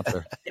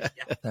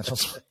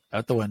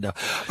out the window.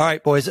 All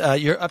right, boys,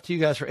 you're up to you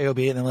guys for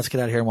AOB, and then let's get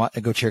out of here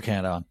and go cheer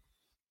Canada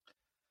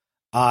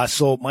on.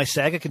 So my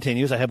saga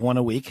continues. I have one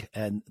a week,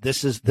 and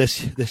this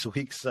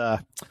week's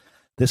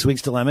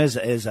dilemma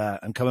is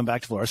I'm coming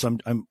back to Florida. So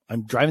I'm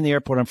driving the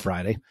airport on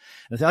Friday,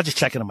 and I'll just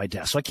check in on my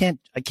desk. So I can't.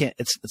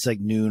 It's like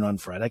noon on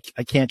Friday.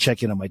 I can't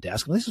check in on my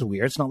desk. Well, this is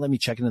weird. It's not letting me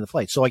check into the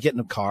flight. So I get in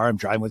the car. I'm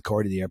driving with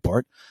Corey to the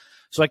airport.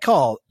 So I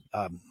call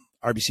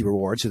RBC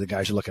Rewards, who the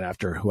guys are looking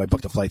after, who I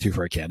booked a flight through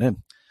for Canada.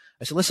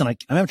 I said, listen, I'm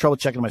having trouble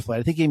checking my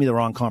flight. I think he gave me the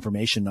wrong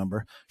confirmation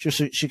number.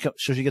 She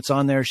gets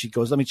on there. She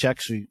goes, let me check.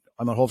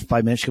 I'm on hold for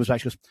 5 minutes. She comes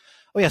back. She goes,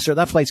 oh, yeah, sir,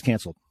 that flight's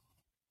canceled.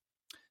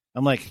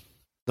 I'm like,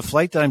 the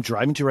flight that I'm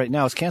driving to right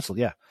now is canceled.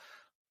 Yeah.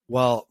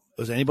 Well,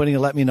 was anybody going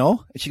to let me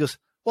know? And she goes,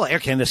 well, Air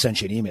Canada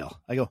sent you an email.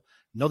 I go,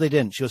 no, they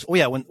didn't. She goes, oh,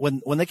 yeah,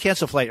 when they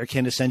cancel a flight, Air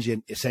Canada sends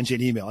you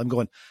an email. I'm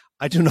going,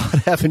 I do not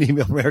have an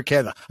email from Air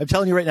Canada. I'm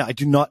telling you right now, I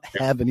do not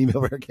have an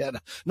email from Air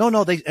Canada. No,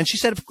 and she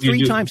said it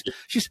 3 times.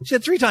 She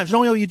said 3 times.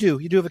 No, you do.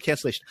 You do have a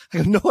cancellation. I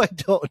go, no, I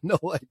don't. No,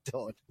 I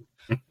don't.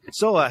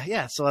 So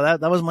that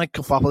was my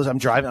kerfuffle. I'm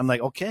driving. I'm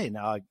like, okay,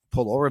 now I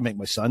pull over and make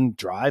my son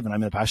drive, and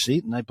I'm in the passenger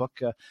seat, and I book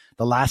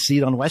the last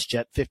seat on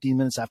WestJet 15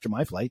 minutes after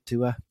my flight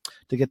to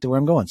get to where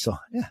I'm going. So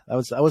yeah,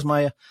 that was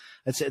my.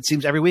 It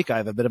seems every week I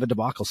have a bit of a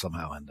debacle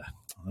somehow, and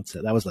that's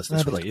it. That was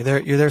this week.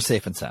 You're there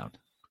safe and sound.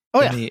 Oh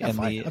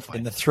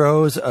in the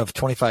throes of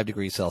 25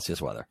 degrees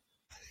Celsius weather.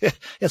 Yeah,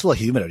 it's a little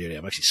humid out here.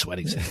 I'm actually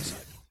sweating.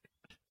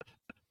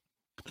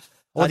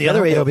 The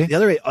other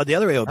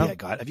AOB I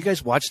got. Have you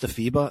guys watched the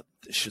FIBA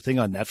thing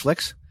on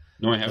Netflix?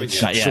 No, I haven't.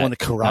 Showing the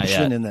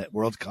corruption in the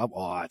World Cup.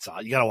 Oh,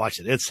 you got to watch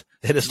it. It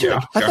is.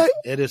 Yeah.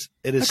 It is.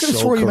 I could have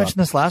swore you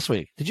mentioned this last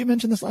week. Did you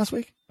mention this last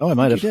week? Oh, I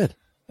might have. You did.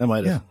 I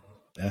might have.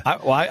 Yeah.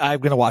 I'm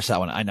going to watch that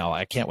one. I know.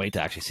 I can't wait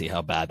to actually see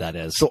how bad that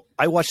is. So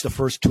I watched the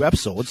first 2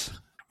 episodes.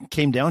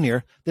 Came down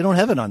here. They don't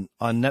have it on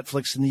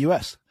Netflix in the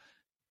U.S.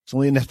 It's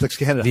only in Netflix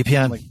Canada.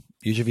 VPN.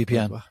 Use your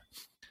VPN.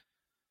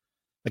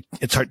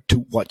 It's hard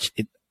to watch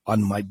it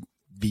on my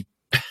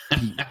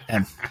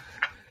VPN.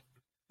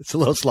 It's a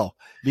little slow.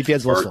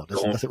 VPN's a little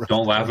Bart, slow.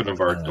 Don't laugh at him,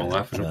 Bart. Don't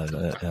laugh at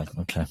him. Yeah,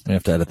 okay. We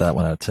have to edit that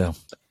one out too. All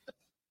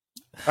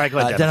right, go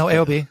ahead, Deno,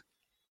 AOB.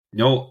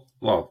 No,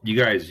 well, you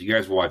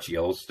guys watch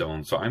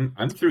Yellowstone, so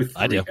I'm through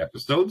 3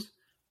 episodes.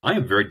 I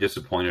am very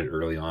disappointed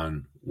early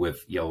on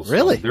with Yellowstone.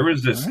 Really? There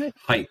was this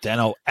hype.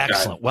 Deno,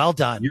 excellent. Well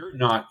done. You're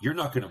not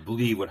going to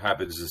believe what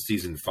happens in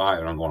season 5.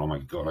 And I'm going, oh my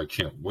God, I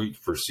can't wait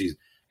for season.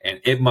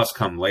 And it must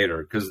come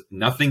later because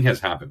nothing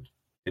has happened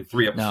in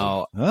 3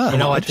 episodes. No, you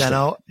know what,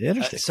 Deno?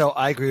 Interesting. So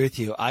I agree with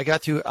you.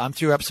 I'm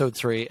through episode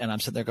 3, and I'm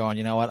sitting there going,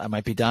 you know what? I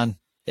might be done.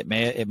 It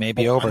may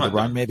be over. The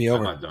run may be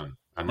over. I'm not done.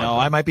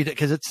 I might be,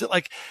 because it's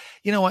like,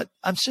 you know what?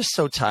 I'm just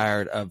so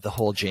tired of the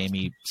whole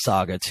Jamie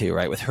saga too,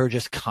 right? With her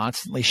just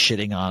constantly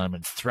shitting on him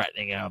and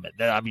threatening him, and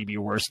that'll be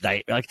your worst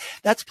night. Like,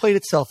 that's played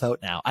itself out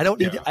now. I don't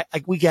need to,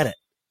 we get it.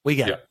 We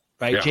get it,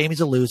 right? Yeah.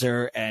 Jamie's a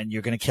loser, and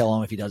you're going to kill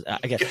him if he does. I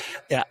get,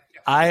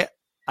 I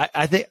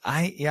think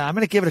I'm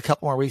going to give it a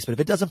couple more weeks, but if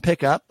it doesn't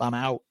pick up, I'm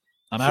out.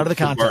 I'm out of the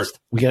contest.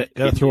 We got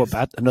to throw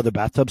another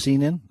bathtub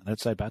scene in, an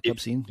outside bathtub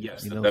scene.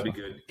 Yes, that'd be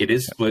good. It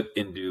is split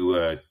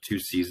into 2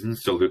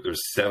 seasons, so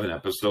there's 7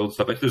 episodes.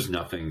 So there's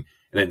nothing,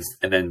 and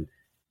then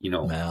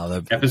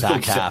the episode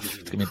back half.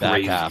 It's gonna be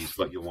back half.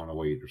 But you'll want to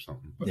wait or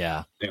something. But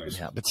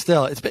anyways, but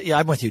still,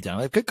 I'm with you,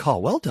 Deno. Good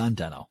call. Well done,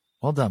 Deno.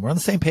 Well done. We're on the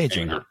same page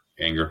here.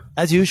 Anger,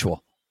 as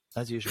usual.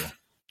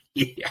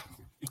 Yeah.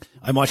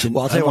 I'm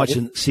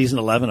watching season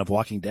 11 of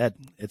Walking Dead.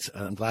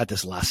 I'm glad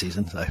this is last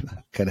season. So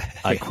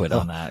I quit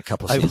on that a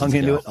couple of seasons ago. I hung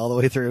into it all the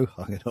way through.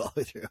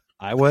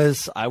 I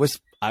was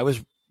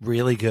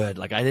really good.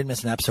 Like, I didn't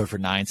miss an episode for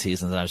 9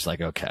 seasons, and I was like,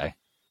 okay.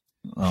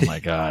 Oh my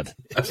God.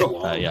 That's a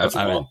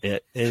long.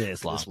 It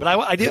is long. But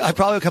I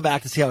probably will come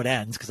back to see how it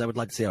ends, because I would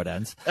like to see how it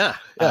ends. Yeah.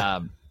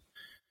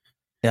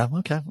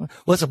 Okay.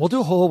 Listen, we'll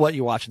do a whole what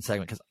you're watching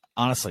segment, because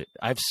honestly,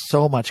 I have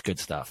so much good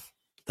stuff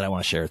that I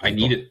want to share with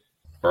people. I need it,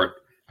 Bart.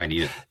 I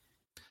need it.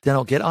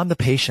 Deno, get on The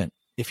Patient.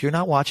 If you're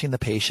not watching The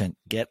Patient,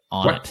 get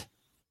on it.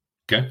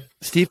 Okay.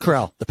 Steve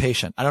Carell, The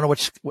Patient. I don't know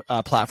which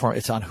platform.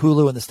 It's on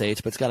Hulu in the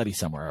States, but it's got to be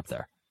somewhere up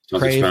there.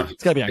 Crave.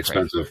 It's got to be on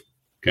expensive.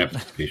 Crave. Okay.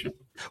 Patient.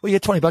 Well, you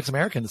get $20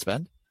 American to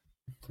spend.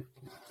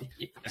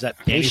 Is that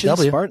Patience?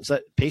 Is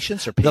that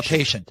Patience or Patient? The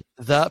Patient.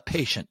 The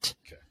Patient.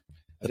 Okay.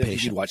 I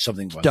think you'd watch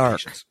something about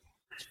dark. Patience.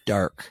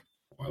 Dark.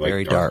 I like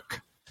very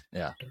dark.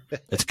 Yeah.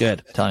 It's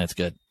good. I'm telling you, it's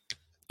good.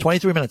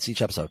 23 minutes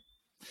each episode.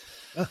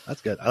 Oh,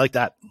 that's good. I like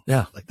that.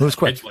 Yeah. Like it was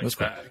quick. It was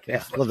quick.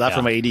 Yeah. I love that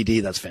for my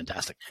ADD. That's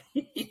fantastic.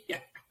 Yeah.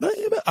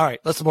 All right.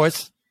 Listen,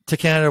 boys. To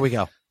Canada we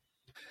go. All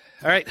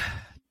right.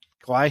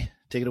 Kawhi,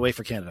 take it away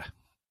for Canada.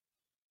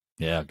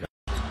 Yeah. Go.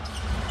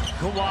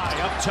 Kawhi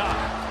up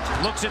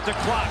top. Looks at the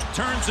clock.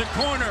 Turns the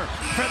corner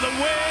for the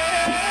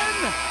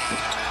win.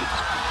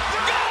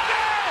 Got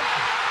it!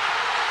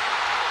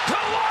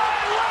 Kawhi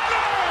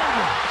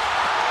Leonard!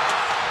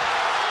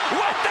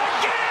 With the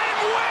game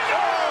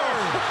winner!